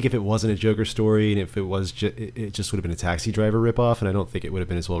 I think if it wasn't a Joker story, and if it was, it just would have been a Taxi Driver ripoff, and I don't think it would have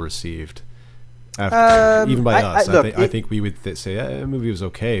been as well received. Even by us. I think we would say the movie was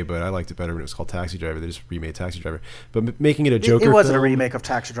okay, but I liked it better when it was called Taxi Driver. They just remade Taxi Driver. But making it a Joker film... It wasn't a remake of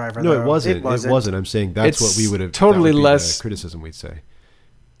Taxi Driver, though. No, it wasn't. It wasn't. I'm saying that's what we would have... Totally less... the criticism we'd say.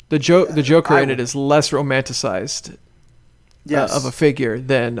 The Joker in it is less romanticized of a figure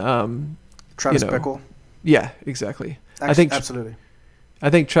than... Travis Bickle? Yeah, exactly. Absolutely. I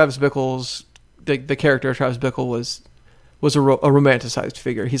think Travis Bickle's... The character of Travis Bickle was a romanticized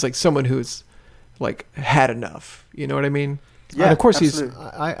figure. He's someone who's... had enough, you know what I mean? Yeah, and of course absolutely.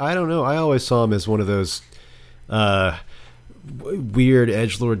 I don't know. I always saw him as one of those weird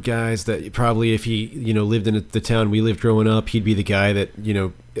edgelord guys that probably if he lived in the town we lived growing up, he'd be the guy that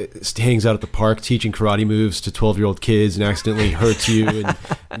hangs out at the park teaching karate moves to 12-year-old kids and accidentally hurts you, and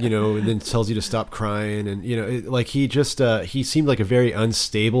and then tells you to stop crying, and he seemed like a very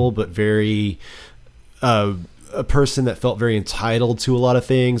unstable but very a person that felt very entitled to a lot of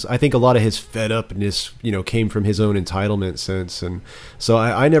things. I think a lot of his fed upness, came from his own entitlement sense, and so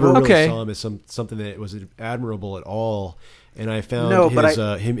I never really saw him as something that was admirable at all. And I found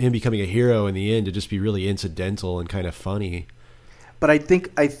him becoming a hero in the end to just be really incidental and kind of funny. But I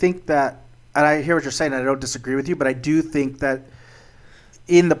think that, and I hear what you're saying, and I don't disagree with you, but I do think that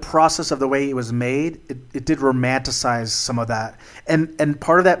in the process of the way it was made, it did romanticize some of that. And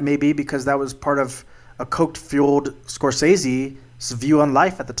part of that may be because that was part of a coke-fueled Scorsese's view on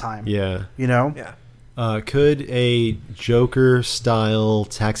life at the time. Yeah. Yeah. Could a Joker-style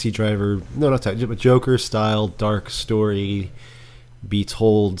Joker-style dark story be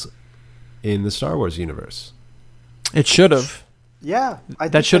told in the Star Wars universe? It should have. Yeah.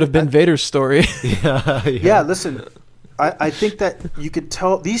 That should have been Vader's story. Yeah, listen, I think that you could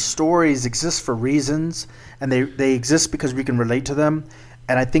tell these stories exist for reasons, and they exist because we can relate to them.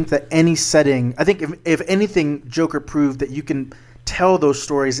 And I think that any setting, I think if anything, Joker proved that you can tell those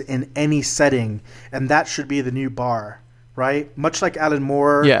stories in any setting, and that should be the new bar, right? Much like Alan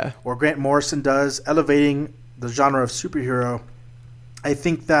Moore or Grant Morrison does, elevating the genre of superhero. I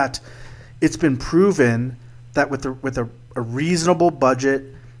think that it's been proven that with a reasonable budget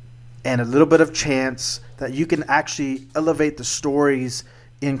and a little bit of chance, that you can actually elevate the stories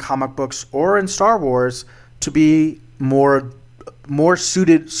in comic books or in Star Wars to be more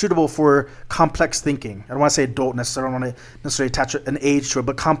suitable for complex thinking. I don't want to say adultness. I don't want to necessarily attach an age to it,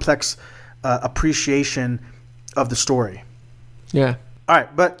 but complex appreciation of the story. Yeah. All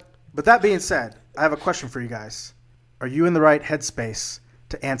right, but that being said, I have a question for you guys. Are you in the right headspace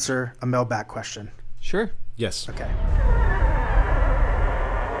to answer a mailbag question? Sure. Yes. Okay.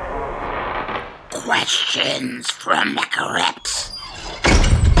 Questions from Crypt.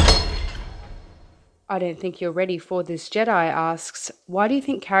 I don't think you're ready for this. Jedi asks, why do you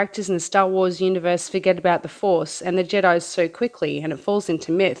think characters in the Star Wars universe forget about the Force and the Jedi so quickly, and it falls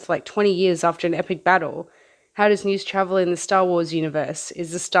into myth like 20 years after an epic battle? How does news travel in the Star Wars universe?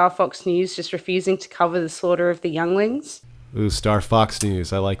 Is the Star Fox News just refusing to cover the slaughter of the younglings? Ooh, Star Fox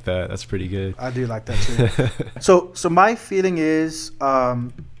News. I like that. That's pretty good. I do like that too. So my feeling is,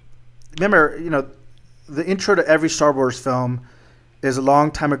 remember, the intro to every Star Wars film is a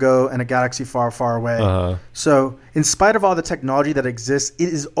long time ago in a galaxy far, far away. Uh-huh. So in spite of all the technology that exists, it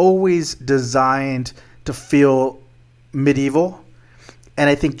is always designed to feel medieval. And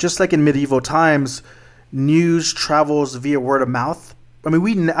I think just like in medieval times, news travels via word of mouth. I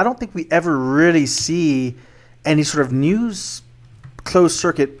mean, I don't think we ever really see any sort of news closed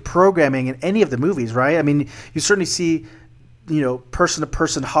circuit programming in any of the movies, right? I mean, you certainly see, person to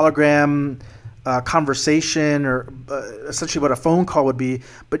person hologram conversation, or essentially what a phone call would be,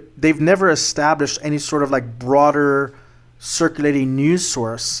 but they've never established any sort of like broader circulating news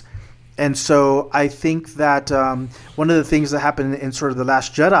source. And so I think that one of the things that happened in sort of The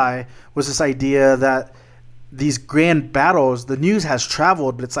Last Jedi was this idea that these grand battles, the news has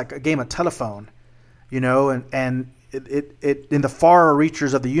traveled, but it's like a game of telephone, and it in the far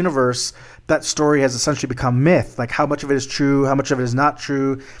reaches of the universe, that story has essentially become myth. Like how much of it is true, how much of it is not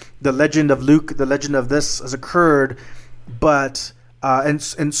true. The legend of Luke, the legend of this has occurred, but and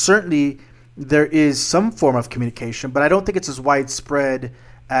certainly there is some form of communication, but I don't think it's as widespread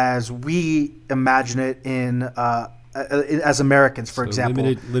as we imagine it in as Americans, for example.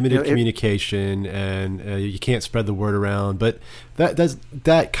 Limited communication, and you can't spread the word around. But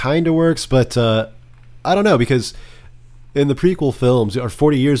that kind of works. But I don't know, because in the prequel films, or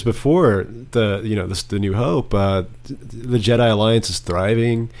 40 years before the New Hope, the Jedi Alliance is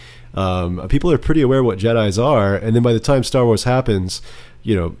thriving. People are pretty aware what Jedis are, and then by the time Star Wars happens,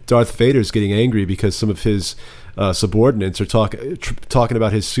 Darth Vader's getting angry because some of his subordinates are talking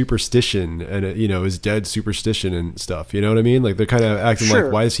about his superstition and his dead superstition and stuff. You know what I mean? Like they're kind of acting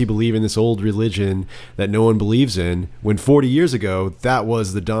like, why does he believe in this old religion that no one believes in? When 40 years ago, that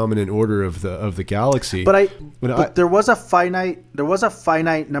was the dominant order of the galaxy. But there was a finite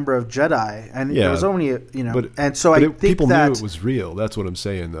number of Jedi, and there was only and so I think people that knew it was real. That's what I'm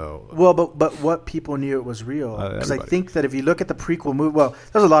saying, though. Well, but what people knew it was real, because I think that if you look at the prequel movie, well,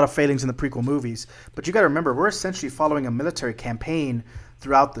 there's a lot of failings in the prequel movies, but you got to remember, we're essentially following a military campaign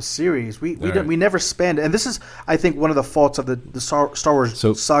throughout the series. We never spend, and this is, I think, one of the faults of the Star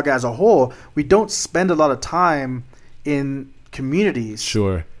Wars saga as a whole. We don't spend a lot of time in communities.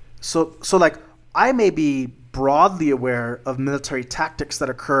 Sure. So like, I may be broadly aware of military tactics that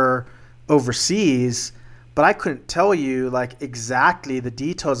occur overseas, but I couldn't tell you like exactly the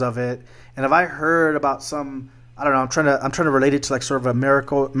details of it. And if I heard about some I don't know. I'm trying to relate it to like sort of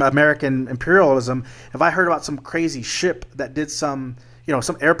American imperialism. If I heard about some crazy ship that did some,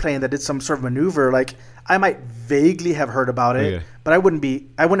 some airplane that did some sort of maneuver, like I might vaguely have heard about it, but I wouldn't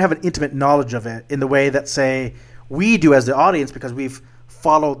have an intimate knowledge of it in the way that, say, we do as the audience, because we've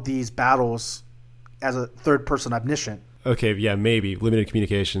followed these battles as a third person omniscient. Okay, yeah, maybe limited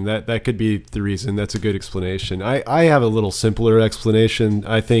communication. That could be the reason. That's a good explanation. I have a little simpler explanation.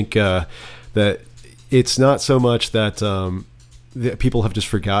 I think that it's not so much that that people have just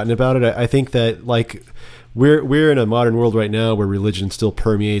forgotten about it. I think that like we're in a modern world right now where religion still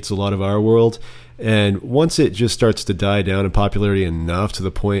permeates a lot of our world, and once it just starts to die down in popularity enough to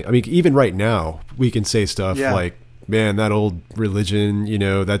the point, I mean, even right now we can say stuff like, "Man, that old religion,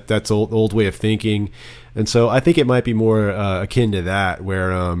 that's old way of thinking." And so I think it might be more akin to that,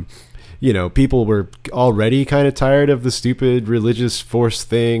 where people were already kind of tired of the stupid religious force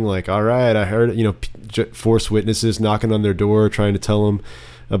thing. Like, all right, I heard force witnesses knocking on their door trying to tell them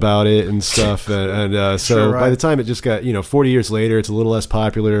about it and stuff. And so by the time it just got 40 years later, it's a little less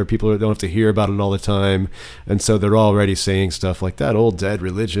popular. People don't have to hear about it all the time, and so they're already saying stuff like, that old dead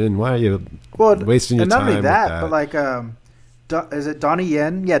religion. Why are you wasting your time? And not only that, but like, is it Donnie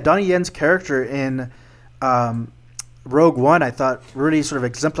Yen? Yeah, Donnie Yen's character in Rogue One, I thought, really sort of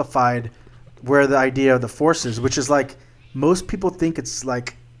exemplified where the idea of the Force is, which is like, most people think it's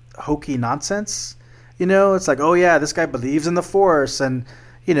like hokey nonsense. It's like, oh yeah, this guy believes in the Force, and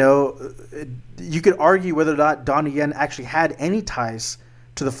you could argue whether or not Donnie Yen actually had any ties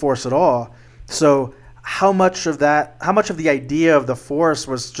to the Force at all. So how much of the idea of the Force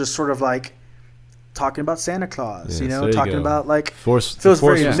was just sort of like talking about Santa Claus, talking about like Force. The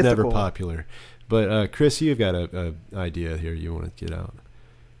Force was never popular. But Chris, you've got an idea here you want to get out.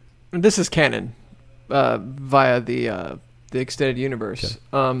 This is canon via the extended universe.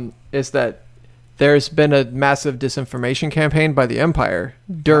 Okay. Is that there's been a massive disinformation campaign by the Empire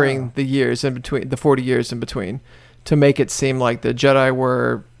during the years in between, the 40 years in between, to make it seem like the Jedi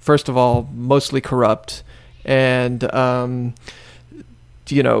were, first of all, mostly corrupt, and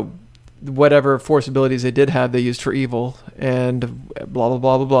whatever Force abilities they did have, they used for evil, and blah, blah,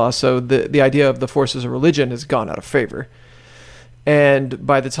 blah, blah, blah. So the idea of the Force as a religion has gone out of favor. And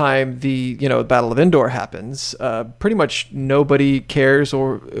by the time the Battle of Endor happens, pretty much nobody cares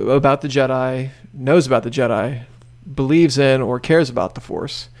about the Jedi, knows about the Jedi, believes in or cares about the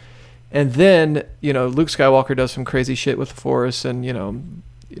Force. And then, Luke Skywalker does some crazy shit with the Force, and,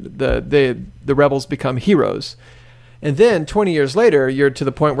 the rebels become heroes. And then 20 years later, you're to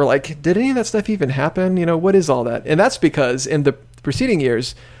the point where, like, did any of that stuff even happen? What is all that? And that's because in the preceding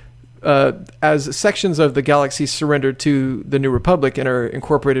years, as sections of the galaxy surrendered to the New Republic and are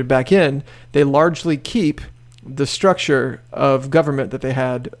incorporated back in, they largely keep the structure of government that they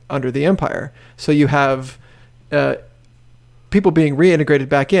had under the Empire. So you have people being reintegrated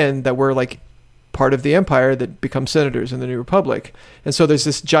back in that were, like, part of the Empire that become senators in the New Republic. And so there's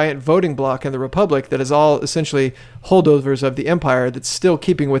this giant voting bloc in the Republic that is all essentially holdovers of the Empire that's still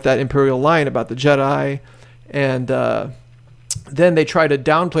keeping with that Imperial line about the Jedi. And then they try to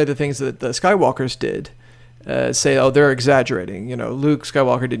downplay the things that the Skywalkers did. Say, oh, they're exaggerating. Luke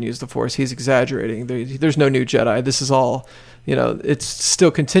Skywalker didn't use the Force. He's exaggerating. There's no new Jedi. This is all, it's still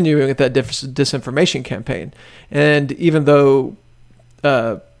continuing with that disinformation campaign. And even though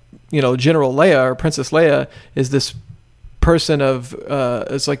General Leia or Princess Leia is this person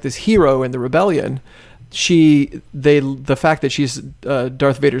is like this hero in the rebellion. The fact that she's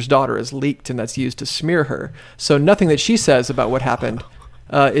Darth Vader's daughter is leaked, and that's used to smear her. So nothing that she says about what happened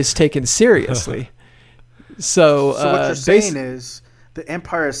is taken seriously. So what you're saying is the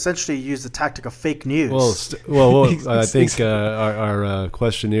Empire essentially used the tactic of fake news. Well, I think our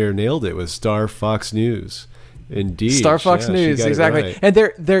questionnaire nailed it. It was Star Fox News. Indeed, Star Fox News, exactly. Right. And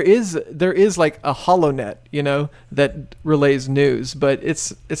there is like a HoloNet, that relays news, but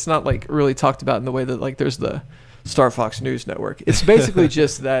it's not like really talked about in the way that, like, there's the Star Fox News Network. It's basically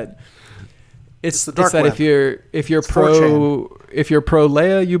just that it's that web. if you're pro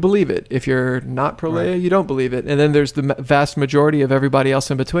Leia, you believe it. If you're not pro Leia, you don't believe it. And then there's the vast majority of everybody else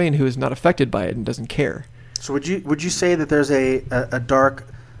in between who is not affected by it and doesn't care. So would you say that there's a dark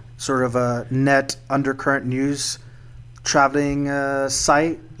sort of a net undercurrent news traveling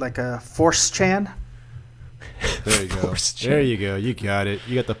site, like a Force Chan? There you go. There you go. You got it.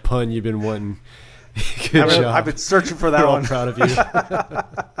 You got the pun you've been wanting. Good job. I've been searching for that one. I'm proud of you.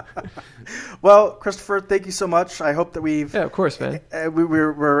 Well, Christopher, thank you so much. I hope that yeah, of course, man. We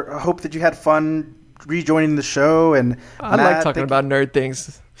hope that you had fun rejoining the show. And I like talking about nerd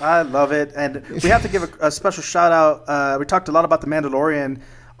things. I love it. And we have to give a special shout out. We talked a lot about The Mandalorian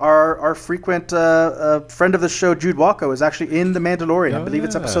our frequent friend of the show, Jude Walko, is actually in The Mandalorian. I believe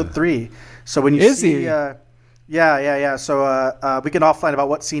it's episode 3. So when you Is see, he? Yeah. So we can offline about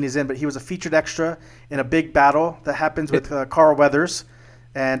what scene he's in, but he was a featured extra in a big battle that happens with Carl Weathers.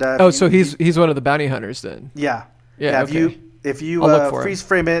 And so he's one of the bounty hunters then. Yeah. Yeah. Okay. If you freeze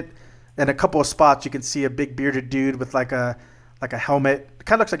frame it in a couple of spots, you can see a big bearded dude with like a helmet. It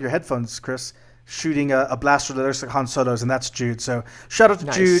kind of looks like your headphones, Chris, shooting a blaster that looks like Han Solo's, and that's Jude. So shout out to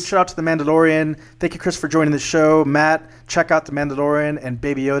Jude. Shout out to The Mandalorian. Thank you, Chris, for joining the show. Matt, check out The Mandalorian and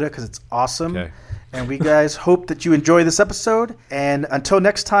Baby Yoda because it's awesome. Okay. And we guys hope that you enjoy this episode. And until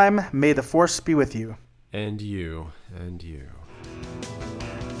next time, may the Force be with you. And you. And you.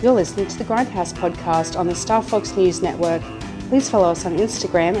 You're listening to the Grindhouse Podcast on the Star Fox News Network. Please follow us on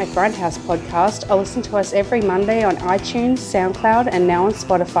Instagram at Grindhouse Podcast or listen to us every Monday on iTunes, SoundCloud, and now on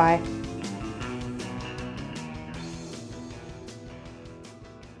Spotify.